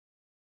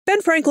Ben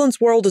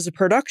Franklin's World is a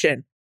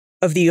production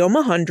of the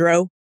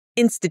Omohundro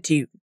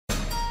Institute.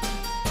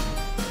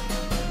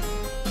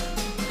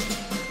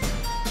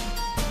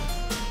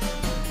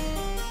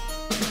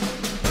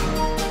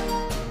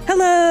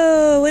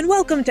 Hello, and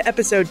welcome to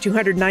episode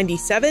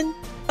 297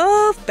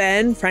 of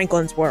Ben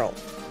Franklin's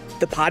World,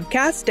 the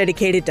podcast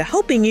dedicated to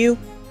helping you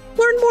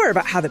learn more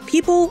about how the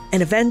people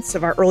and events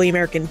of our early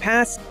American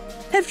past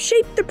have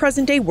shaped the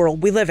present-day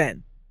world we live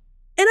in.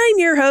 And I'm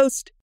your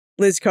host,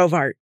 Liz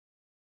Covart.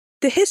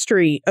 The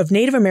history of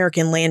Native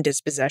American land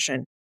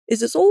dispossession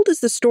is as old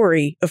as the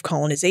story of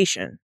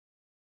colonization.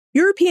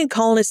 European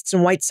colonists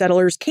and white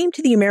settlers came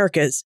to the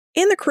Americas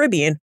and the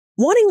Caribbean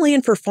wanting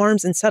land for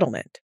farms and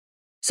settlement.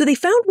 So they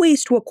found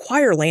ways to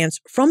acquire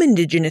lands from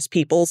indigenous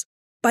peoples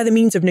by the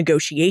means of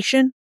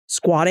negotiation,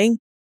 squatting,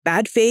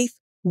 bad faith,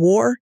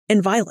 war,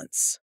 and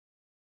violence.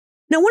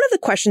 Now, one of the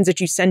questions that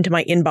you send to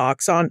my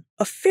inbox on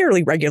a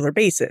fairly regular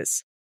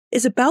basis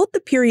is about the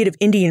period of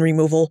Indian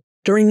removal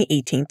during the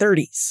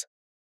 1830s.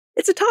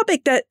 It's a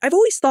topic that I've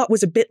always thought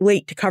was a bit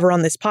late to cover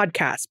on this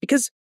podcast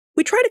because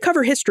we try to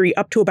cover history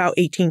up to about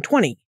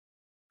 1820.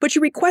 But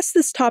you request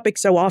this topic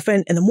so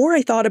often, and the more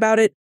I thought about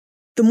it,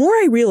 the more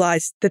I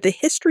realized that the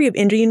history of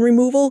Indian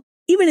removal,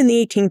 even in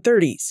the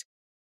 1830s,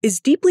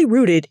 is deeply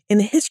rooted in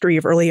the history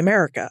of early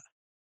America.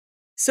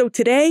 So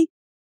today,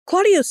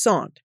 Claudio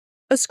Saunt,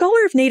 a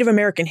scholar of Native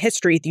American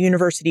history at the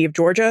University of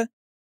Georgia,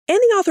 and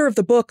the author of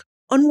the book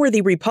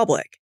Unworthy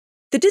Republic,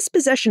 The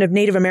Dispossession of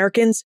Native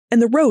Americans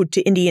and the Road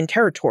to Indian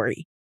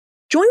Territory,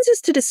 joins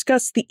us to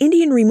discuss the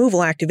Indian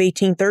Removal Act of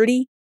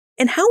 1830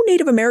 and how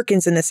Native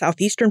Americans in the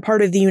southeastern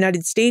part of the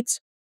United States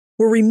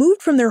were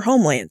removed from their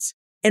homelands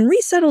and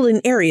resettled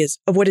in areas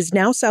of what is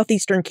now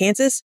southeastern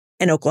Kansas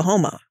and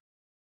Oklahoma.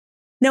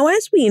 Now,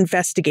 as we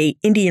investigate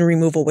Indian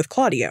removal with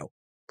Claudio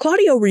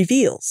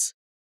reveals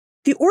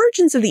the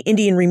origins of the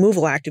Indian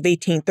Removal Act of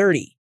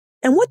 1830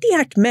 and what the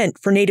act meant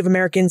for Native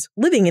Americans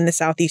living in the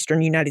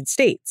southeastern United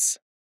States.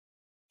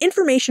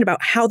 Information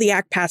about how the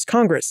act passed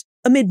Congress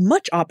amid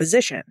much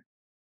opposition,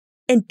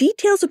 and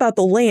details about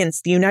the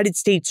lands the United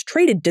States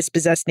traded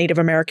dispossessed Native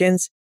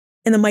Americans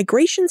and the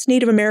migrations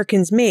Native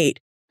Americans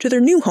made to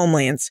their new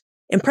homelands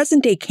in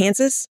present-day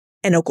Kansas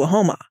and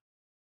Oklahoma.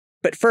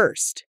 But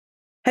first,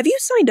 have you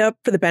signed up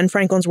for the Ben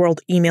Franklin's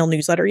World email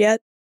newsletter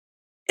yet?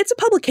 It's a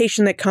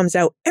publication that comes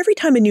out every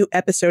time a new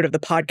episode of the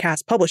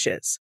podcast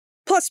publishes,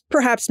 plus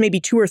perhaps maybe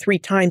 2 or 3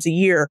 times a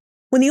year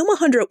when the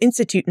Omohundro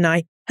Institute and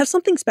I have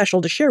something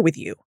special to share with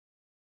you.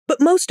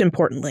 But most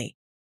importantly,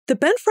 the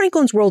Ben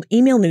Franklin's World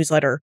email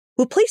newsletter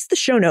will place the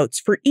show notes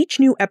for each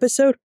new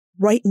episode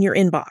right in your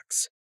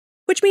inbox,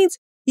 which means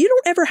you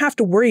don't ever have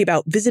to worry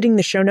about visiting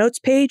the show notes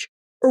page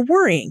or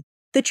worrying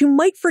that you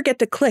might forget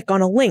to click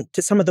on a link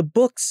to some of the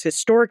books,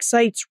 historic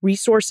sites,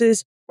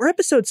 resources, or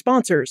episode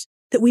sponsors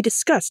that we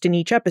discussed in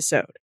each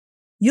episode.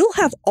 You'll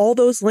have all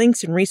those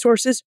links and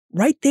resources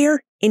right there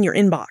in your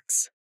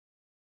inbox.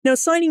 Now,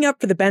 signing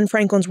up for the Ben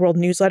Franklin's World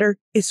newsletter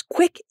is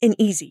quick and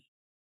easy.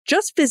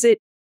 Just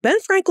visit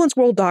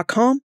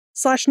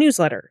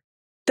benfranklinsworld.com/newsletter.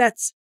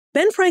 That's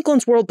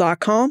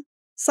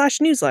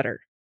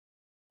benfranklinsworld.com/newsletter.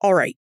 All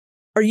right,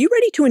 are you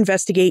ready to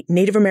investigate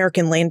Native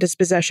American land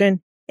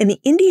dispossession and the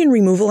Indian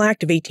Removal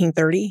Act of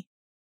 1830?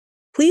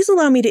 Please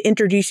allow me to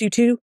introduce you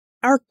to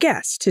our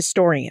guest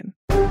historian.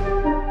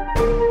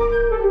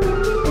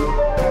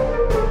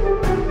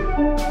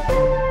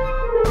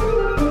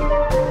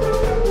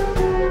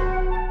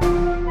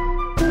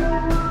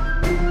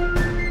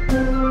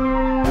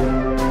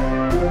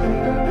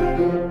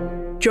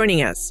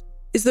 Joining us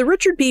is the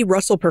Richard B.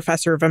 Russell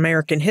Professor of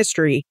American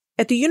History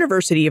at the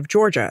University of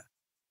Georgia.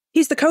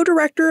 He's the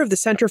co-director of the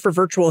Center for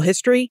Virtual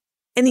History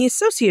and the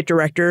Associate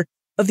Director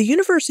of the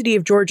University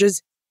of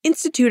Georgia's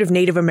Institute of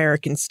Native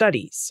American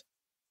Studies.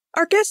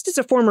 Our guest is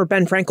a former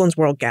Ben Franklin's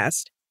World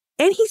guest,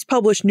 and he's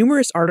published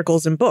numerous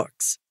articles and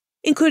books,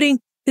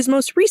 including his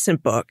most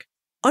recent book,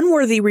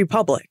 Unworthy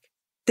Republic,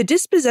 The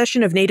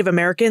Dispossession of Native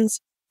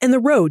Americans and the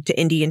Road to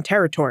Indian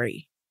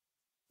Territory.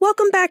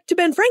 Welcome back to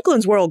Ben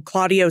Franklin's World,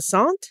 Claudio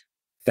Saunt.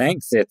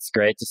 Thanks. It's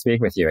great to speak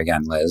with you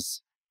again,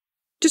 Liz.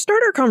 To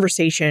start our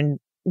conversation,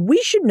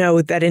 we should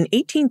know that in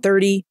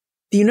 1830,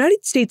 the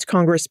United States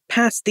Congress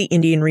passed the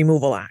Indian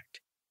Removal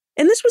Act.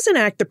 And this was an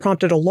act that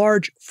prompted a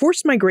large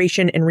forced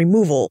migration and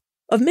removal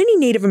of many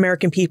Native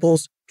American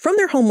peoples from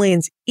their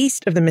homelands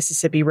east of the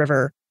Mississippi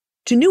River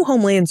to new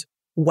homelands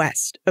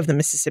west of the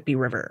Mississippi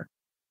River.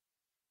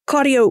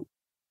 Claudio,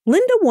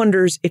 Linda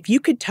wonders if you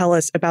could tell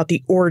us about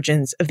the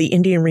origins of the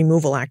Indian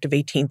Removal Act of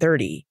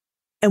 1830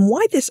 and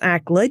why this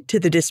act led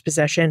to the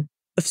dispossession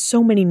of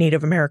so many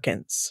Native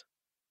Americans.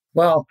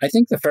 Well, I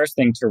think the first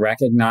thing to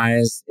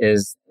recognize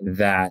is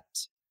that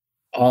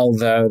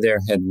although there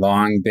had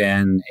long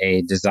been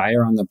a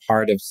desire on the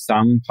part of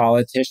some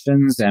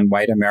politicians and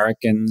white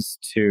Americans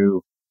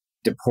to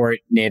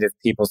deport Native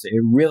peoples,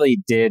 it really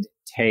did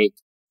take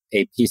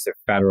a piece of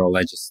federal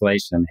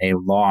legislation, a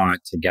law,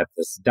 to get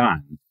this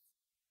done.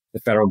 The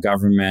federal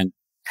government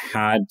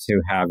had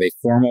to have a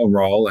formal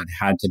role and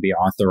had to be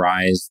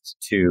authorized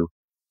to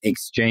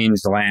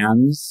exchange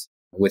lands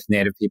with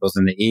Native peoples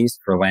in the East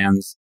for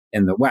lands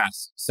in the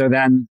West. So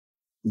then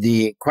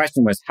the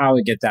question was how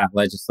to get that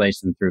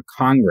legislation through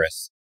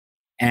Congress.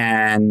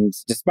 And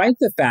despite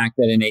the fact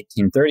that in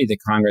 1830, the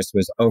Congress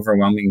was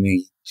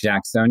overwhelmingly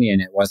Jacksonian,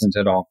 it wasn't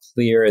at all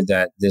clear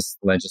that this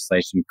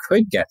legislation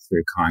could get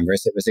through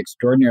Congress. It was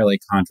extraordinarily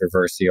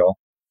controversial.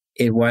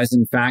 It was,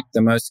 in fact,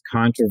 the most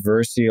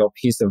controversial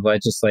piece of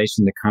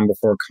legislation to come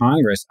before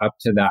Congress up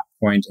to that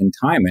point in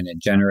time, and it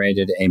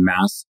generated a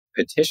mass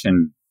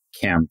petition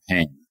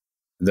campaign,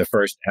 the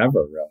first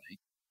ever, really.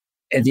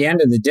 At the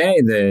end of the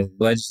day, the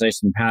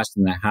legislation passed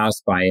in the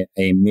House by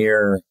a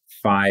mere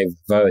 5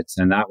 votes,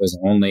 and that was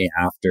only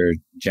after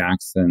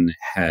Jackson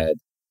had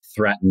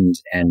threatened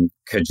and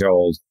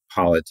cajoled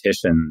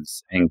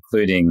politicians,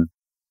 including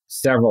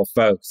several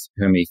folks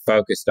whom he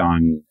focused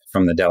on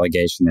from the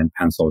delegation in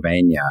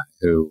Pennsylvania,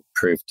 who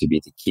proved to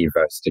be the key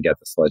votes to get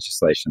this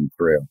legislation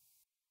through.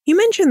 You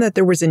mentioned that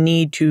there was a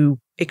need to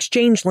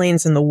exchange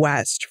lands in the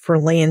West for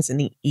lands in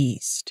the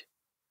East.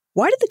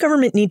 Why did the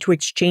government need to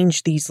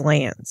exchange these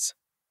lands?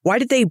 Why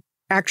did they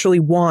actually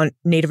want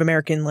Native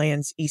American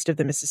lands east of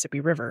the Mississippi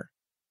River?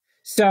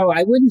 So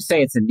I wouldn't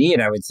say it's a need.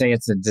 I would say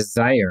it's a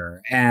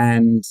desire.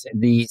 And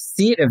the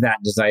seat of that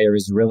desire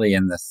is really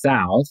in the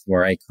South,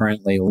 where I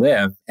currently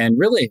live. And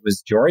really, it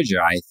was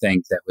Georgia, I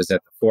think, that was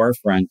at the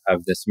forefront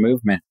of this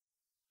movement.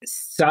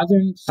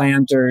 Southern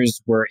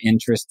planters were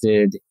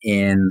interested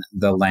in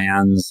the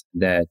lands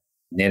that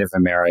Native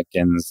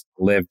Americans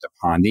lived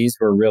upon. These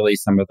were really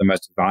some of the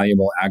most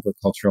valuable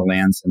agricultural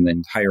lands in the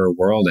entire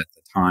world at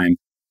the time.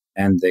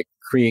 And the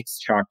Creeks,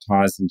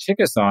 Choctaws, and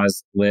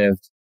Chickasaws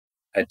lived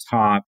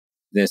atop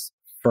this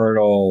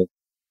fertile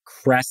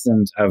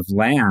crescent of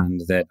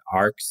land that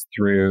arcs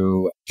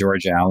through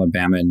Georgia,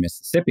 Alabama, and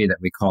Mississippi that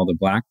we call the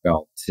Black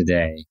Belt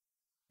today.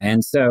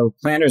 And so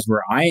planters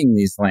were eyeing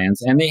these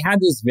lands, and they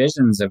had these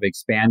visions of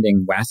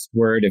expanding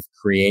westward, of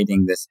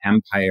creating this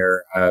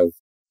empire of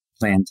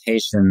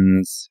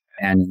plantations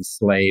and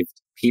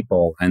enslaved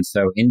people. And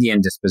so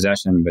Indian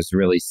dispossession was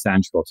really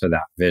central to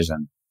that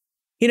vision.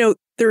 You know,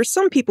 there are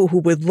some people who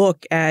would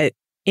look at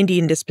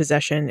Indian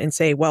dispossession and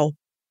say, well,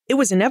 it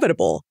was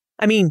inevitable.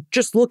 I mean,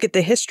 just look at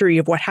the history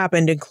of what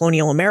happened in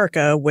colonial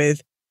America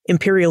with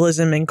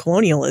imperialism and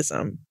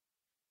colonialism.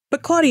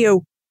 But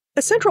Claudio,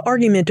 a central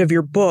argument of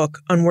your book,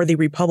 Unworthy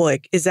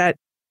Republic, is that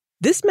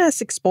this mass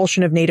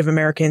expulsion of Native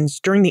Americans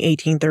during the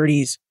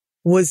 1830s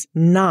was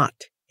not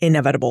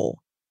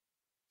inevitable.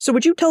 So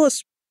would you tell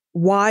us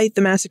why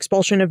the mass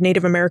expulsion of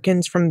Native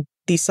Americans from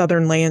these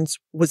southern lands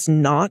was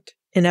not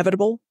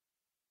inevitable?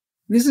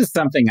 This is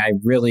something I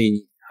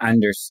really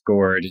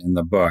underscored in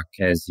the book,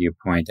 as you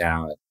point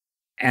out.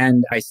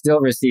 And I still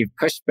receive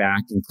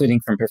pushback,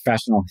 including from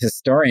professional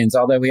historians,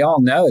 although we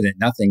all know that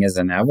nothing is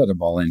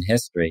inevitable in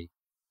history.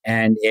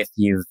 And if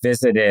you've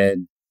visited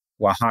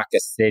Oaxaca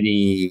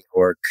City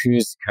or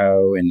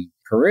Cuzco in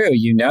Peru,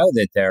 you know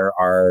that there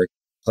are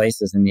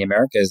places in the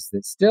Americas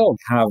that still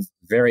have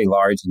very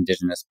large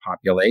indigenous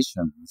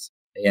populations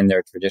in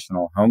their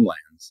traditional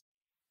homelands.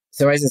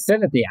 So as I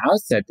said at the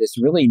outset,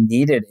 this really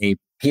needed a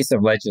piece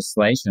of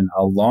legislation,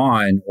 a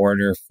law, in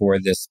order for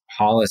this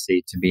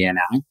policy to be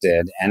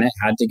enacted, and it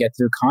had to get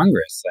through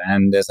Congress.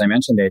 And as I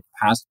mentioned, it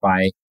passed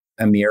by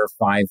a mere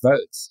 5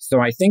 votes.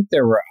 So I think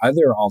there were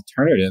other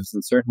alternatives,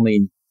 and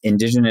certainly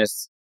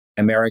indigenous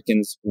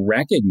Americans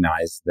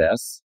recognized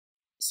this.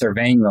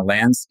 Surveying the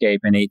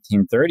landscape in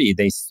 1830,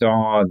 they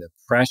saw the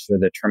pressure,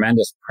 the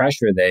tremendous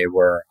pressure they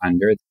were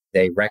under.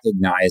 They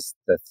recognized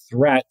the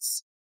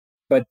threats,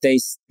 but they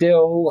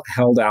still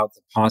held out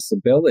the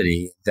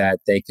possibility that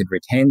they could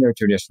retain their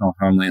traditional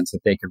homelands,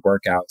 that they could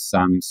work out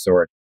some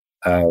sort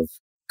of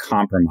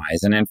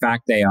compromise. And in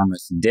fact, they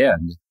almost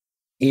did.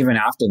 Even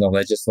after the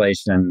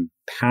legislation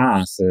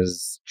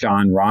passes,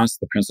 John Ross,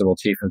 the principal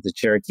chief of the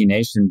Cherokee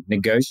Nation,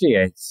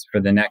 negotiates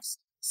for the next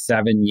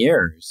 7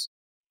 years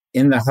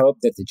in the hope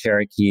that the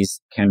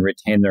Cherokees can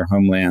retain their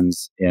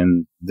homelands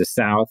in the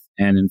South.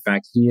 And in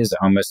fact, he is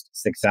almost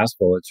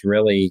successful. It's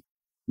really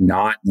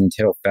not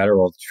until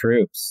federal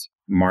troops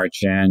march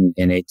in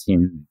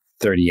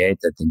 1838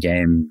 that the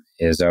game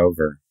is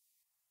over.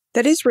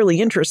 That is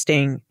really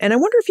interesting. And I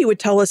wonder if you would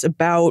tell us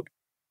about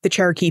the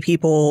Cherokee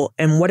people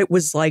and what it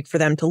was like for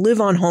them to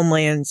live on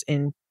homelands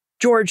in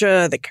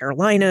Georgia, the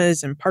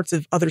Carolinas, and parts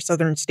of other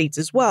southern states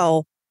as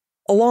well,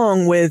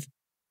 along with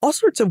all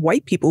sorts of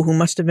white people who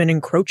must have been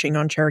encroaching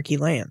on Cherokee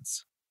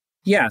lands.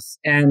 Yes,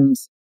 and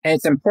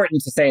it's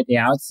important to say at the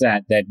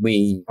outset that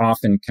we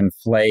often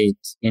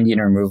conflate Indian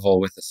removal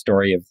with the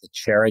story of the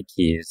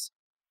Cherokees,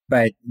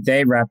 but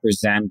they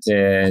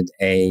represented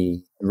a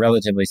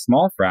relatively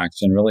small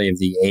fraction, really, of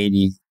the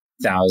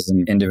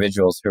 80,000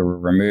 individuals who were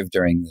removed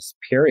during this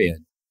period.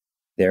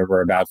 There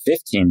were about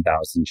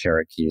 15,000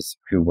 Cherokees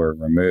who were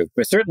removed,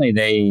 but certainly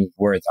they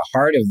were at the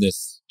heart of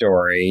this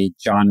story.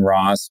 John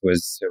Ross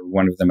was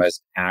one of the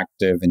most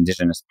active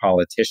indigenous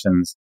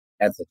politicians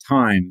at the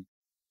time.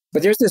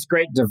 But there's this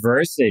great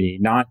diversity,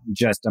 not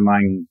just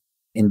among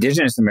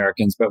indigenous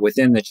Americans, but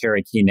within the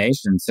Cherokee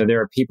Nation. So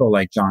there are people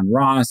like John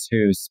Ross,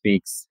 who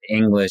speaks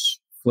English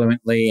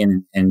fluently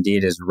and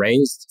indeed is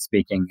raised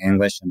speaking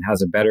English and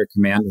has a better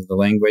command of the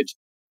language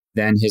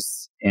than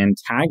his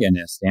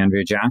antagonist,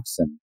 Andrew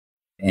Jackson.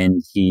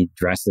 And he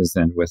dresses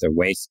with a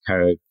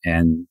waistcoat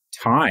and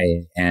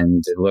tie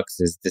and looks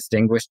as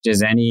distinguished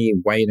as any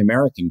white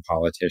American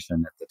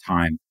politician at the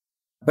time.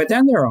 But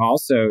then there are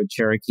also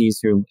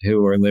Cherokees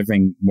who are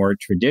living more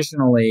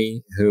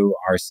traditionally, who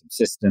are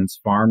subsistence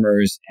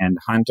farmers and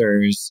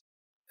hunters,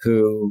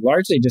 who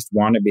largely just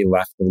want to be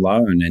left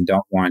alone and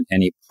don't want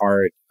any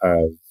part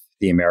of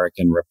the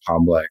American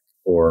Republic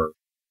or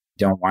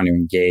don't want to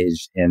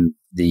engage in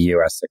the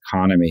U.S.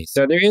 economy.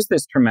 So there is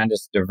this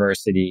tremendous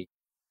diversity.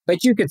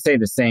 But you could say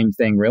the same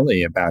thing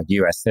really about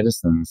U.S.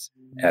 citizens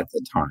at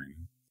the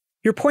time.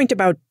 Your point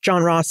about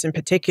John Ross in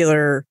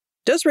particular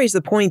does raise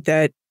the point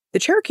that the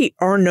Cherokee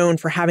are known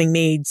for having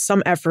made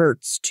some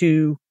efforts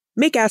to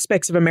make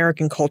aspects of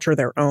American culture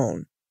their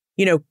own.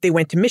 You know, they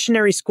went to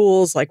missionary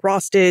schools like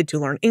Ross did to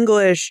learn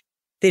English.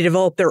 They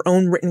developed their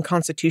own written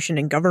constitution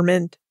and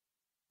government.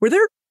 Were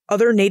there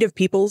other Native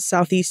peoples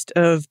southeast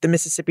of the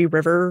Mississippi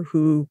River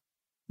who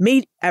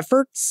made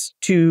efforts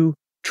to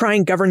try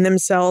and govern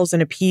themselves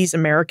and appease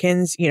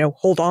Americans,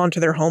 hold on to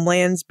their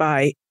homelands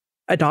by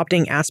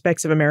adopting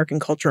aspects of American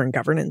culture and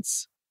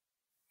governance?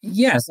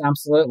 Yes,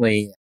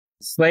 absolutely.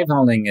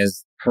 Slaveholding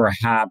is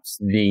perhaps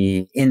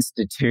the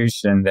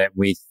institution that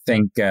we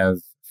think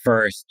of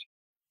first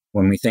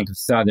when we think of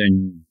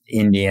Southern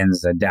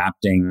Indians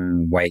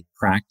adapting white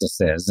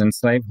practices. And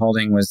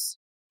slaveholding was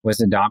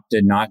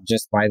adopted not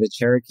just by the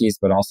Cherokees,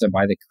 but also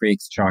by the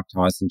Creeks,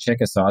 Choctaws, and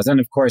Chickasaws. And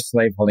of course,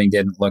 slaveholding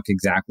didn't look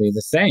exactly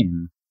the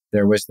same.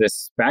 There was this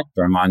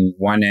spectrum. On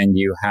one end,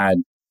 you had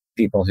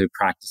people who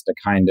practiced a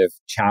kind of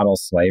chattel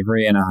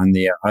slavery, and on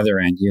the other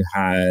end, you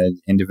had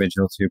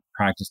individuals who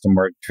practiced a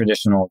more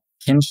traditional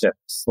kinship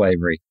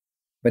slavery.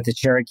 But the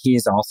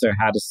Cherokees also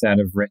had a set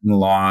of written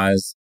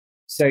laws.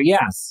 So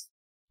yes,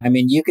 I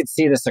mean, you could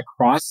see this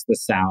across the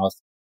South,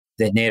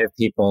 that Native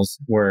peoples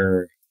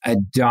were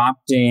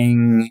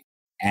adopting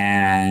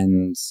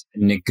and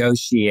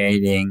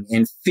negotiating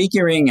and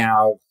figuring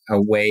out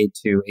a way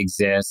to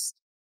exist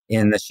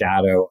in the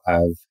shadow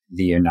of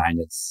the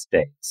United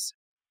States.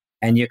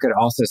 And you could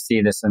also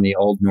see this in the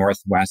Old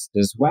Northwest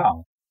as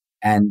well.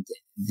 And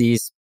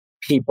these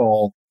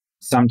people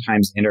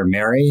sometimes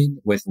intermarried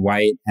with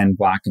white and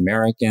Black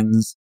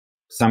Americans.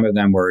 Some of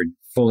them were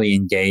fully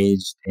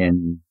engaged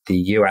in the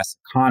U.S.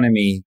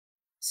 economy.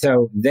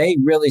 So they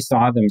really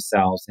saw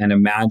themselves and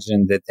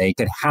imagined that they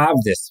could have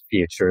this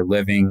future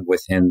living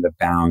within the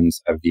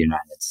bounds of the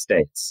United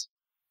States.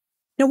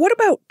 Now, what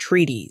about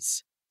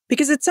treaties?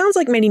 Because it sounds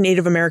like many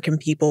Native American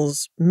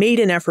peoples made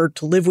an effort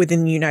to live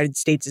within the United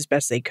States as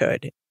best they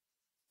could.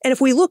 And if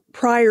we look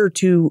prior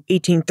to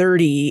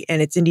 1830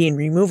 and its Indian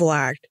Removal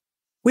Act,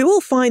 we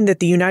will find that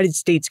the United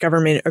States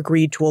government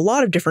agreed to a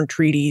lot of different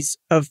treaties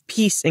of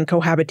peace and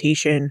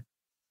cohabitation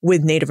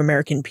with Native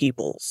American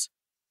peoples.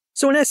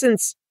 So in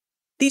essence,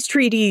 these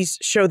treaties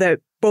show that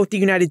both the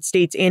United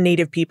States and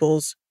Native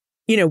peoples,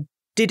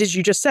 did as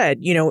you just said,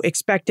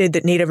 expected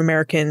that Native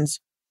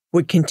Americans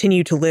would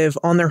continue to live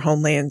on their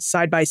homelands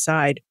side by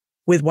side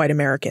with white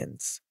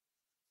Americans.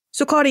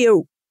 So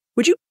Claudio,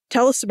 would you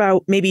tell us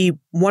about maybe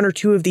one or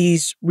two of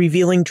these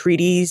revealing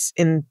treaties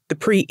in the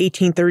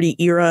pre-1830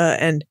 era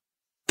and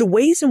the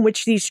ways in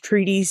which these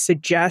treaties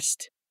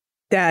suggest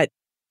that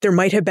there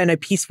might have been a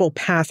peaceful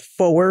path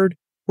forward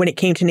when it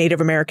came to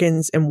Native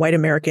Americans and white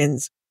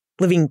Americans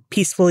living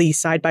peacefully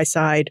side by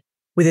side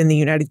within the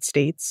United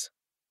States?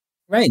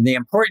 Right. The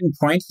important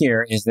point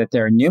here is that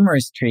there are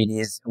numerous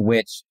treaties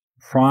which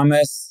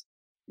promise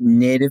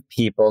Native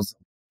peoples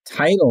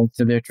title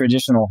to their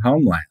traditional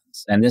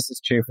homelands. And this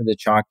is true for the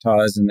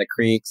Choctaws and the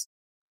Creeks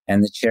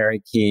and the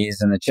Cherokees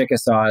and the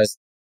Chickasaws.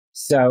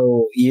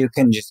 So you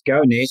can just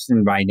go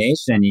nation by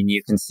nation and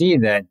you can see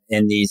that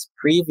in these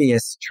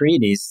previous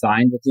treaties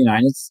signed with the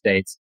United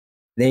States,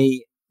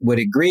 they would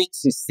agree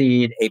to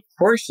cede a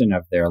portion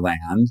of their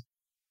land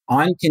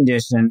on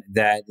condition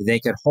that they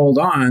could hold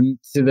on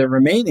to the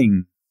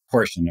remaining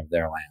portion of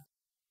their land.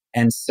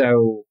 And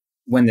so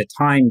when the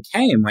time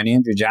came, when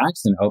Andrew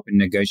Jackson opened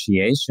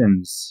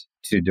negotiations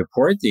to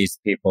deport these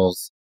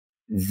peoples,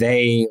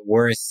 they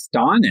were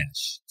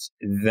astonished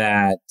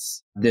that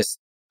this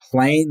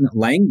plain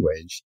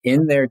language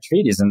in their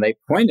treaties, and they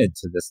pointed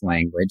to this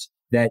language,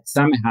 that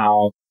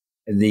somehow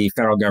the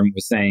federal government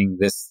was saying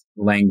this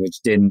language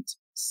didn't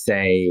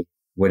say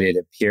what it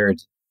appeared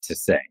to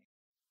say.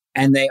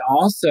 And they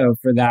also,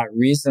 for that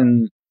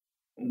reason,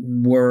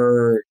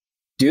 were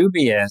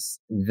dubious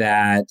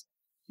that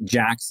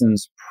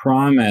Jackson's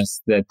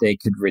promise that they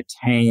could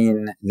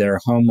retain their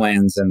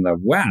homelands in the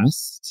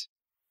West,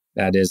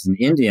 that is an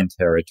Indian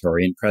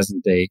territory in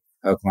present-day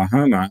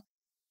Oklahoma,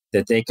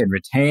 that they could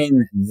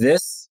retain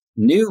this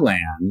new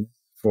land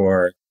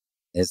for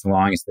as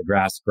long as the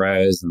grass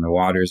grows and the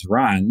waters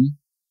run.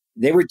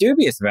 They were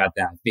dubious about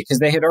that because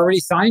they had already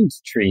signed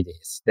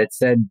treaties that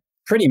said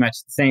pretty much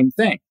the same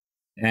thing.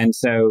 And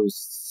so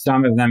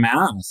some of them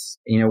asked,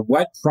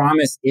 what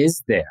promise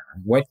is there?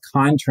 What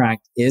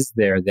contract is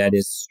there that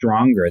is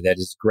stronger, that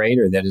is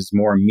greater, that is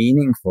more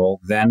meaningful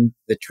than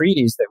the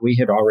treaties that we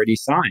had already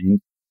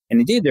signed? And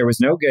indeed, there was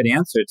no good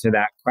answer to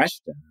that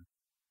question.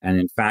 And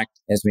in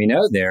fact, as we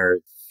know, their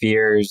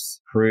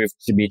fears proved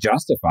to be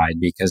justified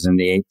because in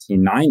the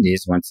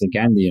 1890s, once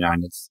again, the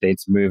United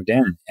States moved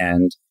in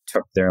and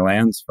took their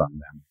lands from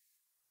them.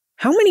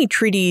 How many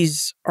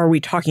treaties are we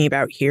talking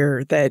about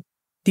here that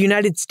the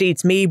United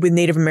States made with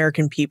Native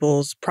American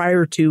peoples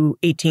prior to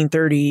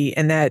 1830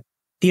 and that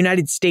the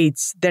United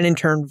States then in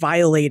turn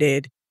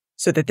violated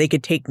so that they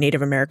could take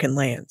Native American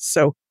lands?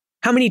 So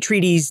how many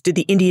treaties did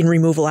the Indian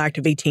Removal Act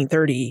of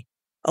 1830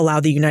 allow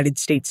the United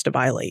States to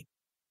violate?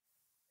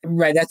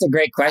 Right, that's a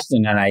great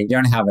question, and I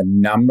don't have a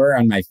number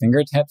on my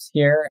fingertips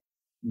here.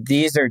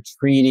 These are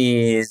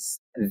treaties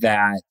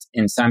that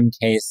in some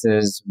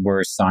cases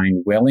were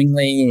signed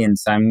willingly. In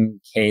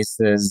some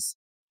cases,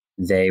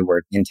 they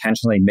were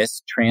intentionally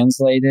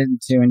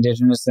mistranslated to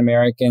indigenous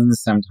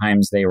Americans.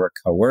 Sometimes they were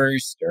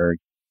coerced or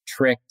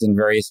tricked in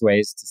various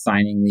ways to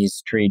signing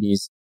these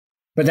treaties.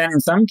 But then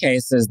in some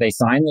cases, they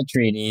signed the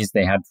treaties,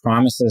 they had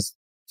promises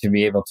to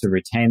be able to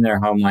retain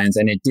their homelands,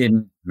 and it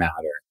didn't matter.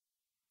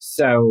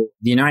 So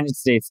the United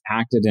States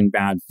acted in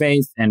bad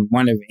faith, and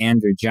one of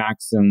Andrew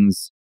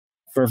Jackson's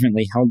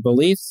fervently held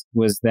beliefs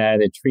was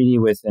that a treaty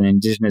with an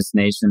indigenous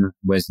nation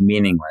was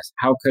meaningless.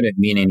 How could it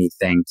mean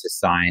anything to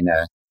sign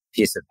a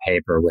piece of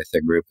paper with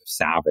a group of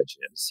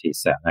savages? He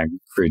said. I'm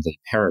crudely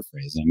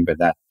paraphrasing, but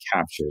that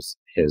captures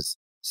his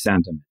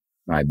sentiment,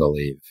 I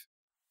believe.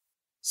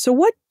 So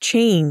what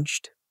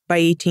changed by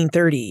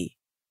 1830?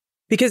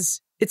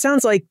 Because it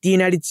sounds like the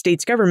United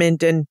States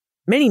government and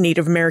many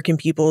Native American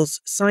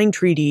peoples signed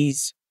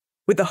treaties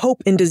with the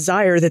hope and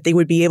desire that they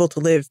would be able to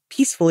live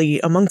peacefully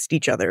amongst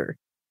each other.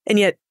 And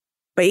yet,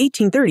 by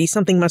 1830,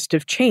 something must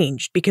have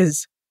changed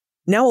because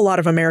now a lot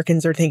of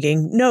Americans are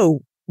thinking,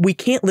 no, we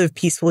can't live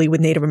peacefully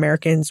with Native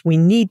Americans. We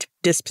need to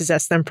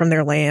dispossess them from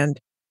their land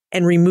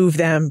and remove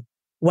them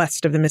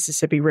west of the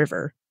Mississippi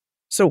River.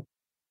 So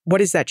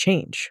what is that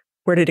change?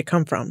 Where did it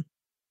come from?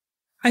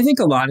 I think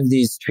a lot of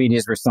these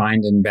treaties were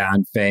signed in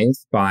bad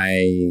faith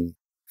by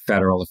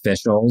federal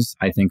officials.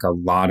 I think a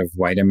lot of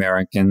white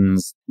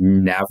Americans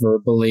never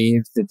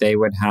believed that they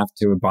would have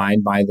to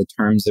abide by the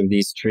terms of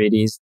these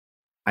treaties.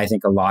 I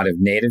think a lot of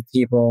Native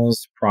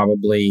peoples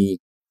probably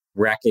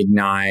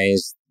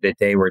recognized that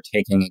they were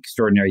taking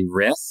extraordinary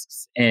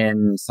risks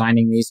in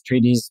signing these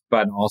treaties,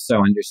 but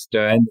also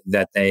understood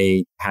that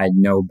they had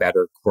no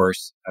better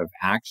course of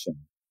action.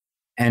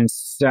 And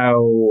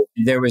so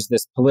there was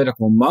this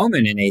political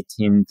moment in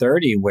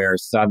 1830 where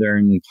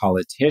Southern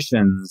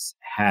politicians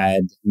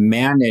had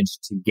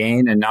managed to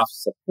gain enough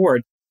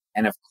support.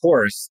 And of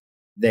course,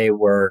 they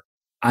were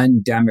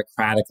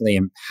undemocratically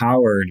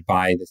empowered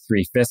by the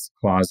 3/5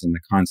 clause in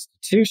the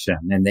Constitution.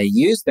 And they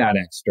used that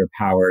extra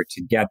power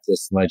to get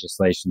this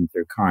legislation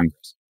through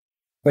Congress.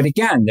 But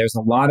again, there's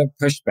a lot of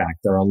pushback.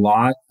 There are a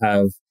lot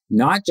of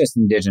not just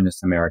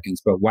indigenous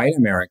Americans, but white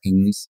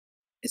Americans,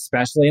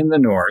 especially in the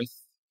North,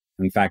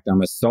 in fact,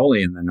 almost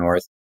solely in the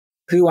North,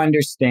 who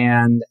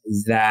understand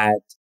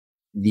that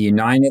the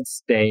United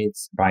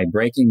States, by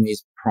breaking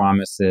these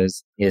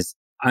promises, is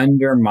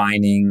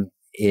undermining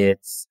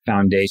its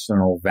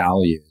foundational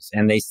values.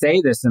 And they say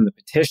this in the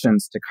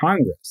petitions to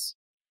Congress.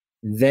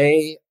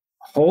 They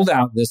hold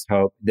out this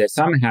hope that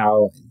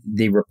somehow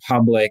the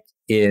Republic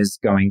is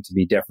going to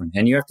be different.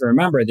 And you have to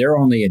remember, they're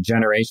only a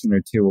generation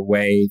or two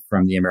away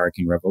from the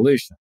American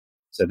Revolution.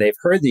 So they've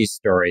heard these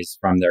stories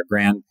from their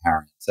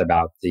grandparents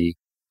about the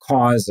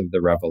cause of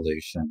the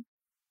revolution.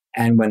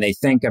 And when they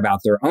think about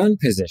their own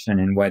position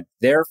and what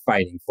they're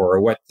fighting for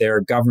or what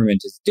their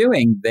government is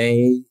doing,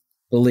 they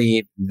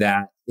believe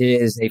that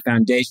it is a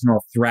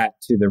foundational threat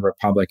to the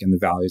Republic and the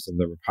values of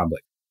the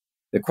Republic.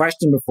 The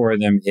question before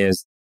them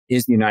is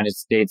the United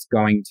States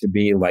going to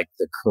be like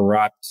the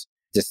corrupt,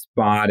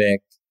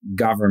 despotic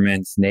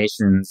governments,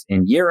 nations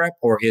in Europe,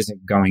 or is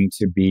it going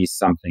to be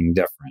something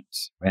different?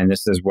 And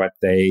this is what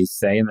they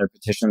say in their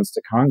petitions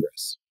to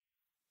Congress.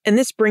 And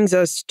this brings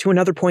us to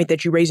another point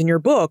that you raise in your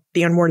book,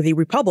 The Unworthy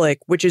Republic,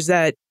 which is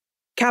that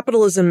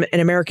capitalism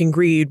and American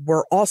greed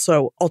were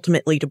also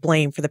ultimately to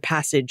blame for the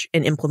passage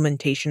and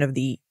implementation of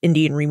the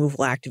Indian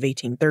Removal Act of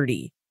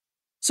 1830.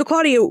 So,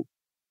 Claudio,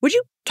 would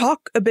you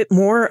talk a bit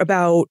more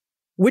about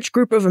which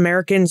group of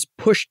Americans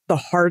pushed the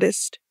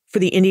hardest for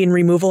the Indian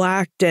Removal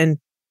Act and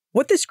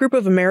what this group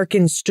of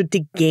Americans stood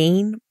to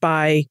gain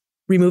by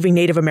removing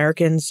Native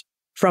Americans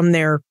from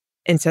their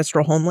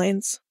ancestral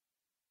homelands?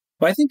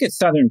 Well, I think it's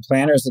Southern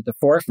planters at the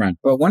forefront.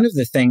 But one of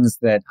the things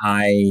that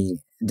I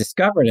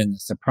discovered and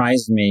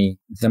surprised me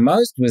the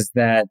most was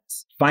that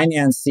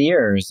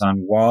financiers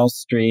on Wall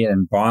Street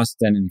and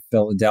Boston and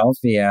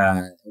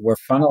Philadelphia were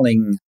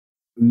funneling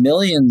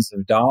millions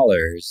of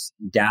dollars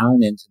down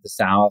into the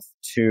South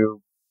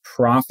to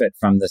profit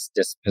from this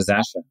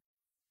dispossession.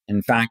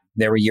 In fact,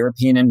 there were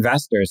European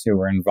investors who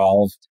were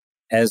involved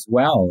as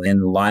well.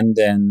 In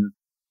London,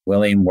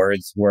 William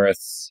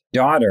Wordsworth's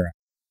daughter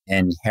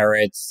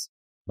inherits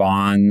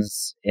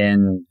bonds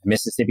in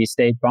Mississippi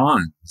state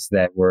bonds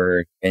that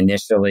were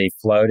initially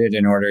floated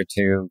in order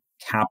to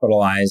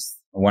capitalize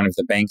one of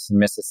the banks in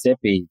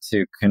Mississippi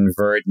to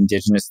convert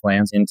indigenous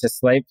lands into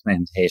slave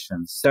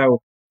plantations.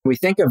 So we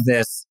think of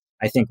this,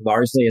 I think,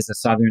 largely as a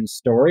Southern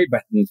story,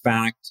 but in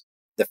fact,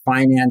 the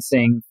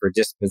financing for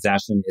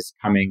dispossession is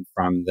coming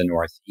from the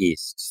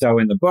Northeast. So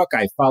in the book,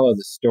 I follow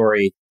the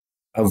story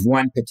of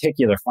one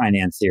particular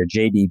financier,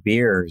 J.D.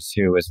 Beers,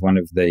 who was one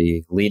of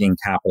the leading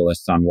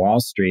capitalists on Wall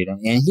Street.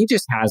 And he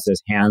just has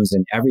his hands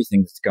in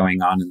everything that's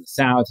going on in the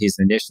South. He's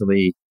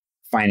initially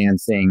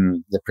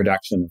financing the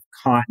production of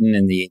cotton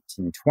in the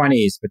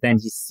 1820s, but then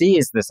he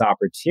sees this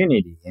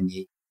opportunity and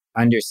he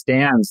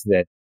understands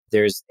that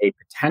there's a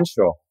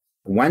potential,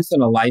 once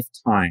in a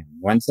lifetime,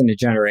 once in a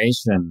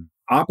generation,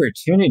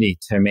 opportunity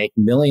to make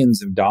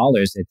millions of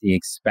dollars at the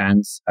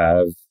expense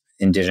of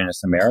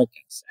indigenous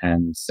Americans.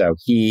 And so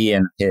he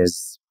and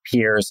his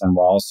peers on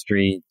Wall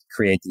Street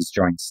create these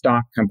joint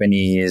stock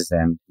companies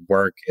and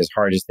work as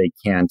hard as they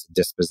can to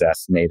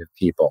dispossess Native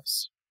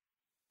peoples.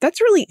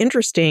 That's really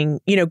interesting,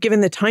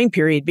 given the time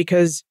period,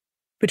 because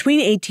between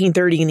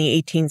 1830 and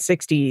the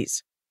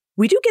 1860s,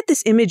 we do get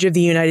this image of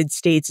the United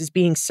States as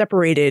being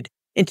separated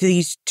into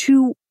these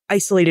two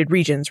isolated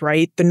regions,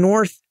 right? The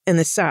North and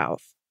the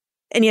South.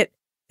 And yet,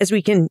 as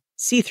we can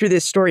see through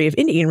this story of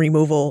Indian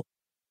removal,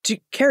 to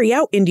carry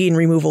out Indian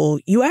removal,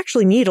 you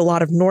actually need a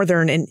lot of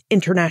Northern and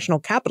international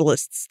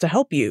capitalists to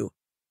help you.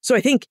 So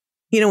I think,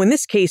 in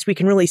this case, we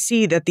can really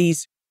see that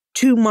these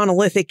two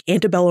monolithic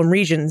antebellum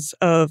regions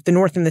of the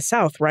North and the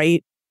South,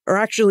 right, are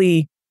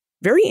actually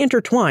very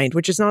intertwined,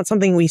 which is not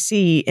something we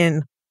see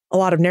in a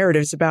lot of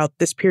narratives about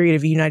this period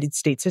of United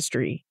States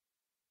history.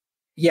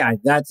 Yeah,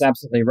 that's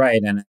absolutely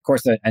right. And of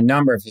course, a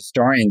number of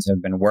historians have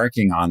been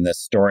working on this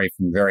story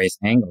from various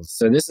angles.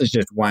 So this is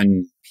just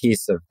one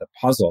piece of the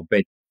puzzle.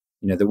 But,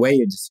 the way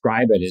you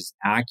describe it is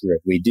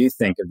accurate. We do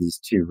think of these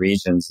two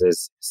regions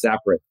as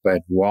separate,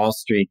 but Wall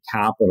Street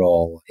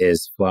capital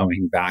is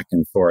flowing back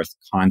and forth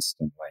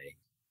constantly.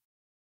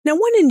 Now,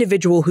 one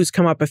individual who's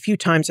come up a few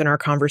times in our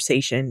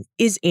conversation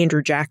is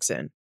Andrew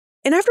Jackson.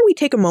 And after we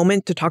take a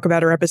moment to talk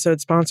about our episode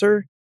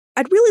sponsor,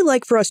 I'd really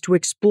like for us to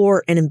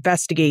explore and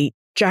investigate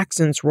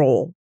Jackson's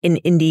role in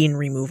Indian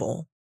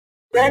removal.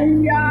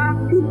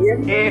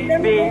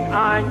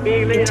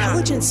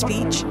 Intelligent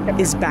Speech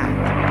is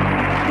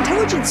back.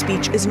 Intelligent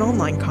Speech is an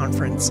online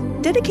conference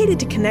dedicated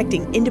to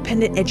connecting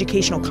independent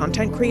educational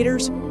content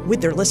creators with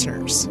their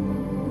listeners.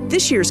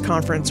 This year's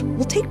conference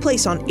will take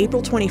place on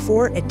April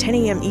 24 at 10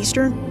 a.m.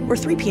 Eastern or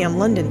 3 p.m.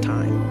 London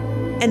time.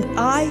 And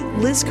I,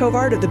 Liz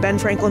Covart of the Ben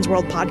Franklin's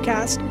World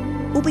podcast,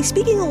 will be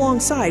speaking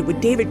alongside with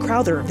David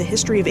Crowther of the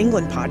History of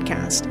England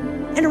podcast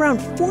and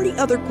around 40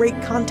 other great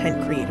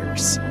content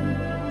creators.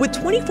 With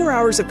 24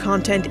 hours of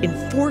content in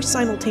 4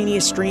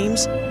 simultaneous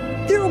streams,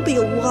 there will be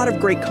a lot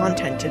of great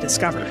content to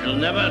discover.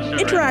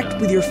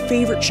 Interact with your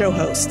favorite show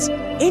hosts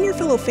and your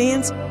fellow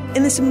fans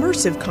in this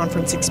immersive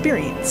conference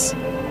experience.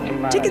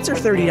 Tickets are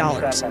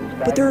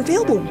 $30, but they're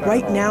available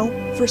right now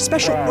for a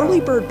special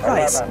early bird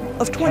price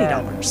of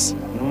 $20.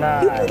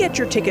 You can get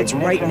your tickets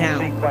right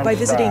now by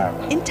visiting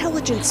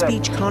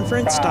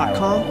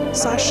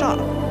intelligentspeechconference.com/shop.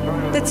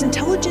 That's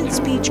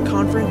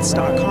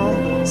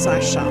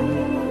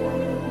intelligentspeechconference.com/shop.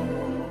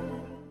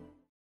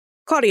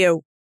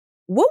 Claudio,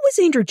 what was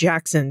Andrew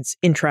Jackson's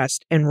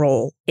interest and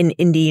role in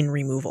Indian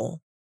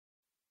removal?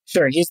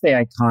 Sure, he's the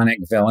iconic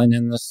villain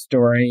in the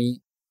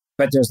story,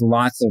 but there's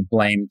lots of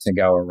blame to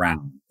go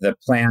around. The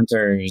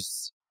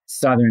planters,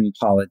 Southern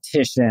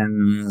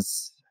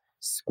politicians,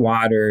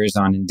 squatters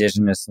on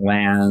indigenous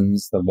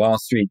lands, the Wall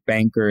Street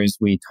bankers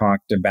we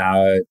talked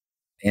about,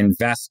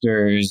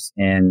 investors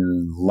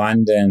in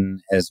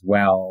London as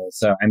well.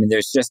 So,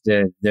 there's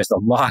a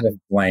lot of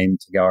blame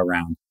to go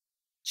around.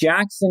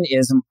 Jackson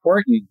is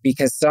important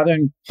because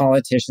Southern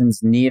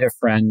politicians need a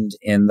friend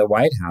in the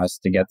White House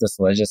to get this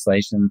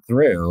legislation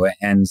through.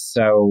 And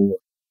so,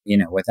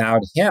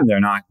 without him, they're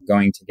not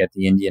going to get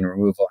the Indian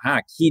Removal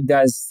Act. He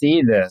does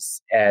see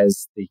this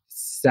as the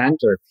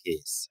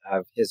centerpiece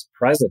of his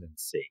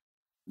presidency.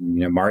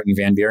 Martin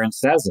Van Buren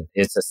says it.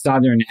 It's a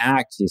Southern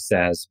act, he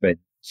says, but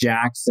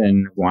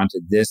Jackson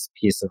wanted this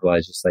piece of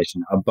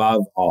legislation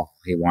above all.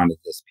 He wanted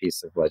this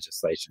piece of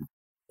legislation.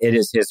 It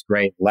is his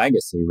great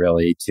legacy,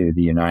 really, to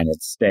the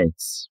United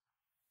States.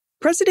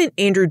 President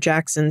Andrew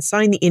Jackson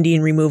signed the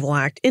Indian Removal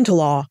Act into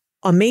law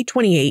on May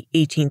 28,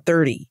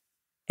 1830.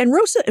 And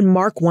Rosa and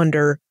Mark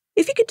wonder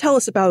if you could tell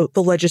us about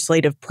the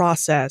legislative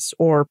process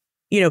or,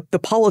 the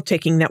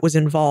politicking that was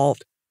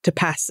involved to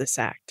pass this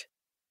act.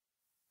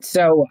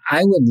 So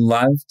I would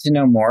love to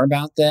know more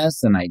about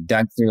this, and I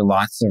dug through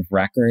lots of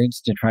records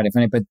to try to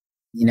find it. But,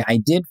 I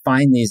did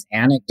find these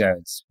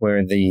anecdotes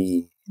where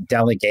the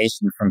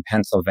delegation from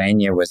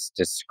Pennsylvania was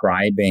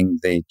describing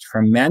the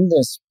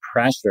tremendous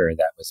pressure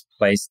that was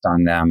placed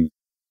on them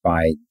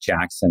by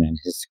Jackson and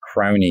his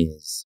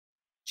cronies.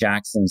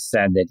 Jackson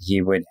said that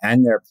he would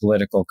end their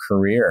political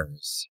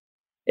careers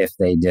if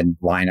they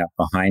didn't line up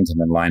behind him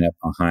and line up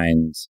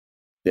behind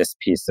this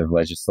piece of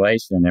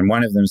legislation. And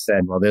one of them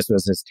said, well, this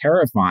was as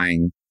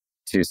terrifying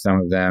to some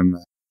of them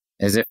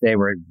as if they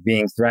were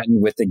being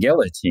threatened with the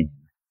guillotine.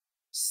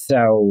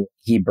 So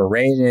he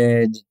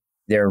berated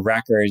their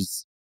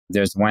records.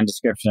 There's one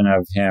description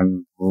of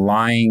him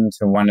lying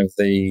to one of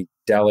the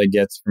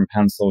delegates from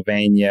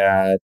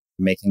Pennsylvania,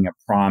 making a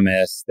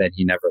promise that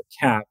he never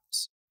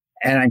kept.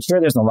 And I'm sure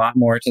there's a lot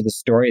more to the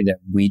story that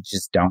we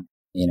just don't,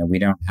 we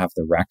don't have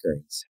the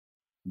records.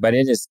 But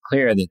it is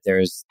clear that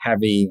there's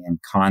heavy and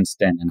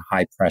constant and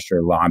high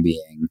pressure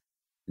lobbying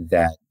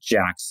that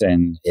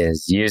Jackson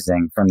is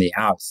using from the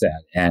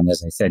outset. And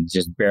as I said,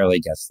 just barely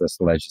gets this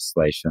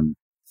legislation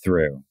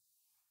through.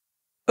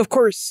 Of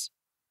course,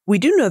 we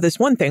do know this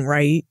one thing,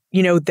 right?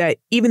 That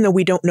even though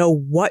we don't know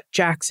what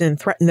Jackson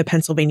threatened the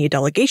Pennsylvania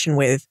delegation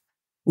with,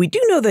 we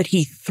do know that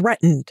he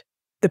threatened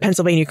the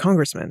Pennsylvania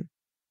congressman.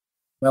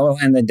 Well,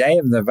 on the day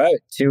of the vote,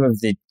 two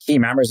of the key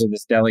members of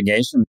this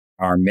delegation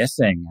are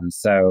missing. And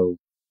so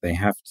they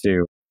have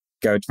to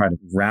go try to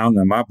round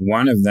them up.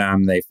 One of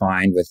them they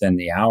find within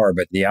the hour,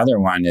 but the other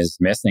one is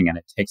missing. And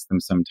it takes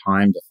them some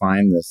time to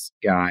find this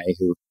guy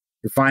who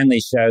finally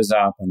shows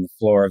up on the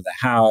floor of the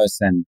House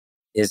and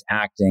is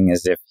acting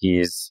as if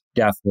he's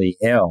deathly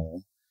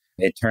ill.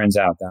 It turns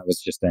out that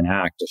was just an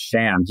act, a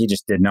sham. He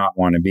just did not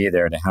want to be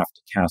there to have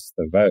to cast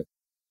the vote.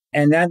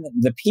 And then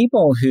the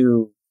people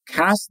who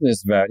cast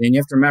this vote, and you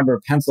have to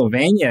remember,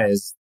 Pennsylvania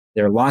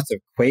there are lots of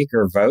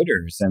Quaker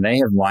voters, and they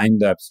have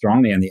lined up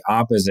strongly on the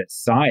opposite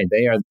side.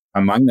 They are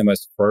among the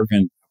most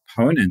fervent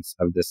opponents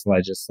of this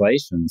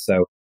legislation.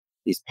 So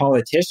these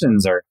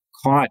politicians are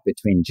caught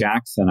between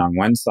Jackson on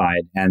one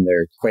side and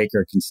their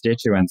Quaker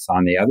constituents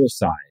on the other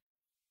side.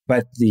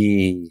 But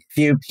the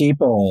few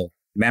people,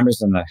 members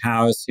in the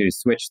House who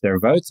switched their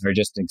votes, are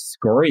just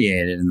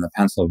excoriated in the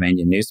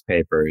Pennsylvania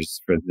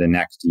newspapers for the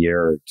next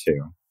year or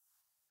two.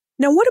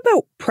 Now, what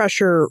about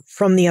pressure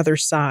from the other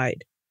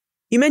side?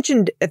 You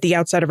mentioned at the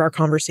outset of our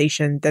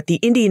conversation that the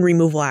Indian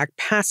Removal Act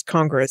passed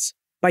Congress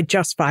by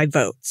just 5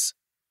 votes.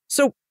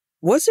 So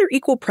was there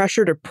equal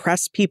pressure to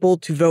press people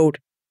to vote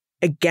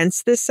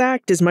against this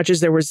act as much as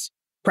there was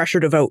pressure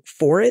to vote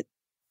for it?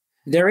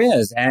 There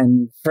is.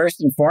 And first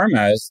and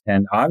foremost,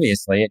 and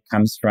obviously, it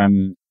comes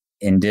from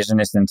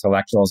indigenous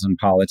intellectuals and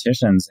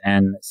politicians.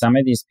 And some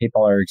of these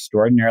people are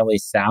extraordinarily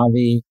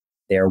savvy.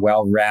 They're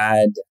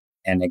well-read.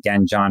 And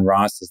again, John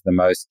Ross is the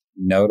most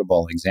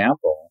notable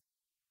example.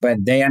 But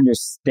they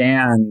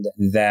understand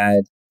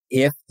that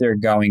if they're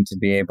going to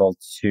be able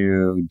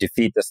to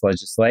defeat this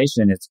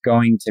legislation, it's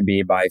going to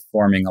be by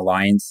forming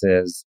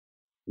alliances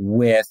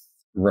with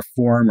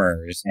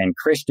reformers and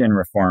Christian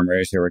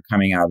reformers who are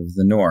coming out of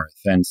the North.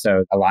 And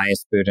so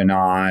Elias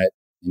Boudinot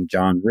and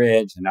John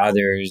Ridge and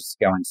others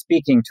go on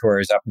speaking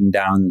tours up and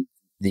down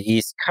the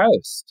East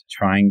Coast,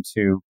 trying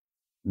to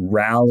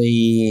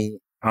rally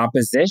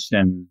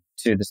opposition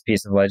to this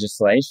piece of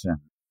legislation.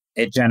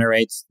 It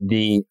generates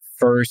the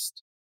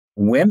first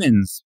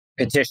women's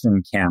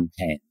petition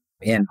campaign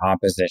in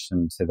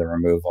opposition to the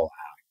Removal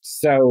Act.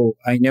 So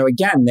I know,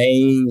 again,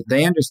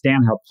 they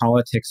understand how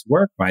politics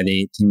work by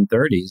the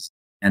 1830s,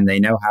 and they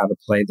know how to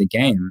play the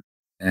game.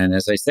 And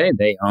as I say,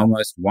 they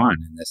almost won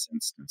in this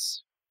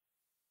instance.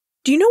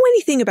 Do you know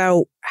anything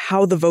about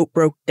how the vote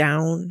broke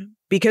down?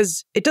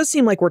 Because it does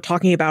seem like we're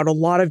talking about a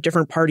lot of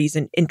different parties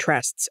and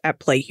interests at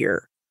play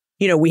here.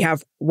 We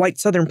have white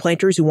Southern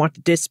planters who want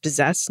to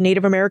dispossess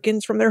Native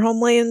Americans from their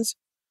homelands,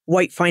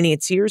 white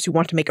financiers who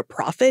want to make a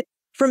profit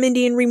from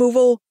Indian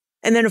removal.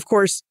 And then, of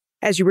course,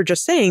 as you were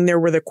just saying, there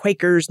were the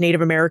Quakers,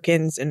 Native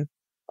Americans, and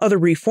other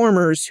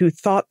reformers who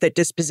thought that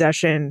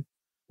dispossession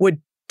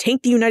would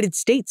taint the United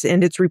States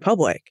and its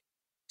republic.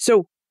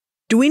 So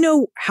do we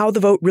know how the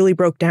vote really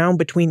broke down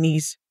between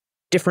these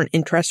different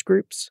interest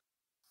groups?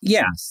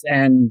 Yes.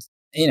 And,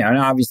 and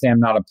obviously I'm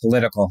not a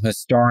political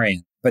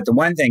historian, but the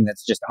one thing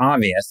that's just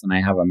obvious, and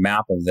I have a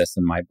map of this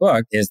in my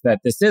book, is that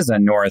this is a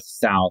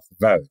North-South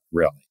vote,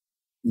 really.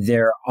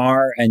 There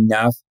are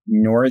enough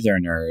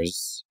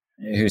Northerners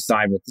who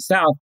side with the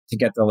South to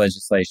get the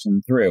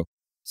legislation through.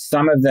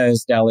 Some of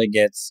those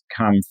delegates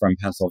come from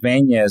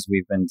Pennsylvania, as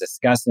we've been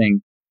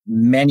discussing.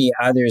 Many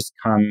others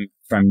come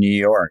from New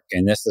York,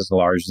 and this is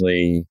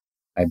largely,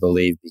 I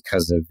believe,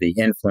 because of the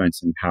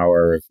influence and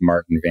power of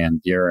Martin Van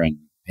Buren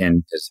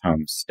in his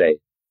home state.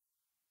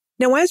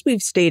 Now, as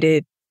we've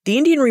stated, the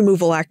Indian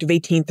Removal Act of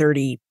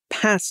 1830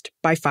 passed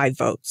by 5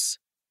 votes.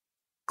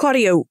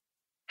 Claudio,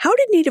 how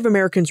did Native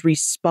Americans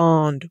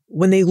respond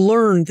when they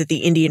learned that the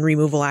Indian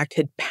Removal Act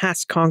had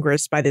passed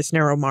Congress by this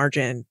narrow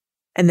margin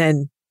and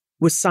then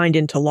was signed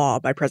into law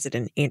by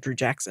President Andrew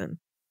Jackson?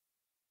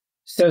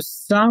 So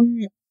some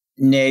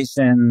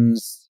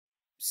nations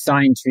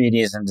sign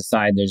treaties and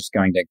decide they're just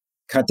going to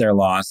cut their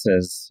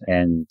losses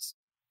and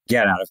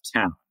get out of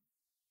town.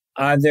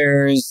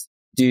 Others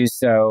do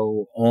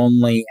so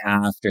only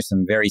after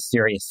some very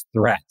serious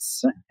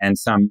threats and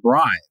some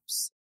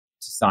bribes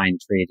to sign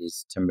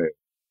treaties to move.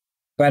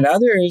 But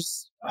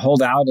others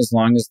hold out as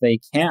long as they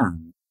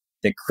can.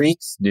 The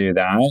Creeks do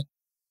that.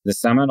 The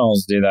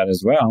Seminoles do that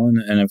as well.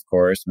 And of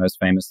course, most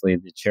famously,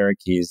 the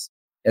Cherokees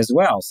as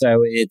well. So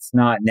it's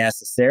not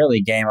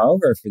necessarily game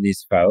over for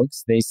these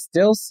folks. They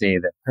still see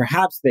that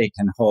perhaps they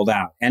can hold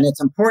out. And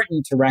it's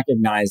important to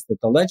recognize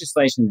that the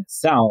legislation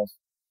itself,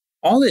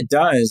 all it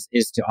does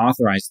is to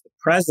authorize the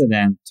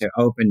president to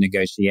open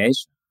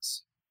negotiations.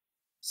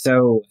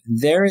 So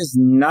there is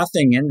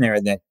nothing in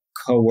there that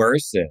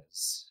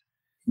coerces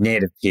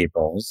Native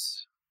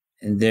peoples.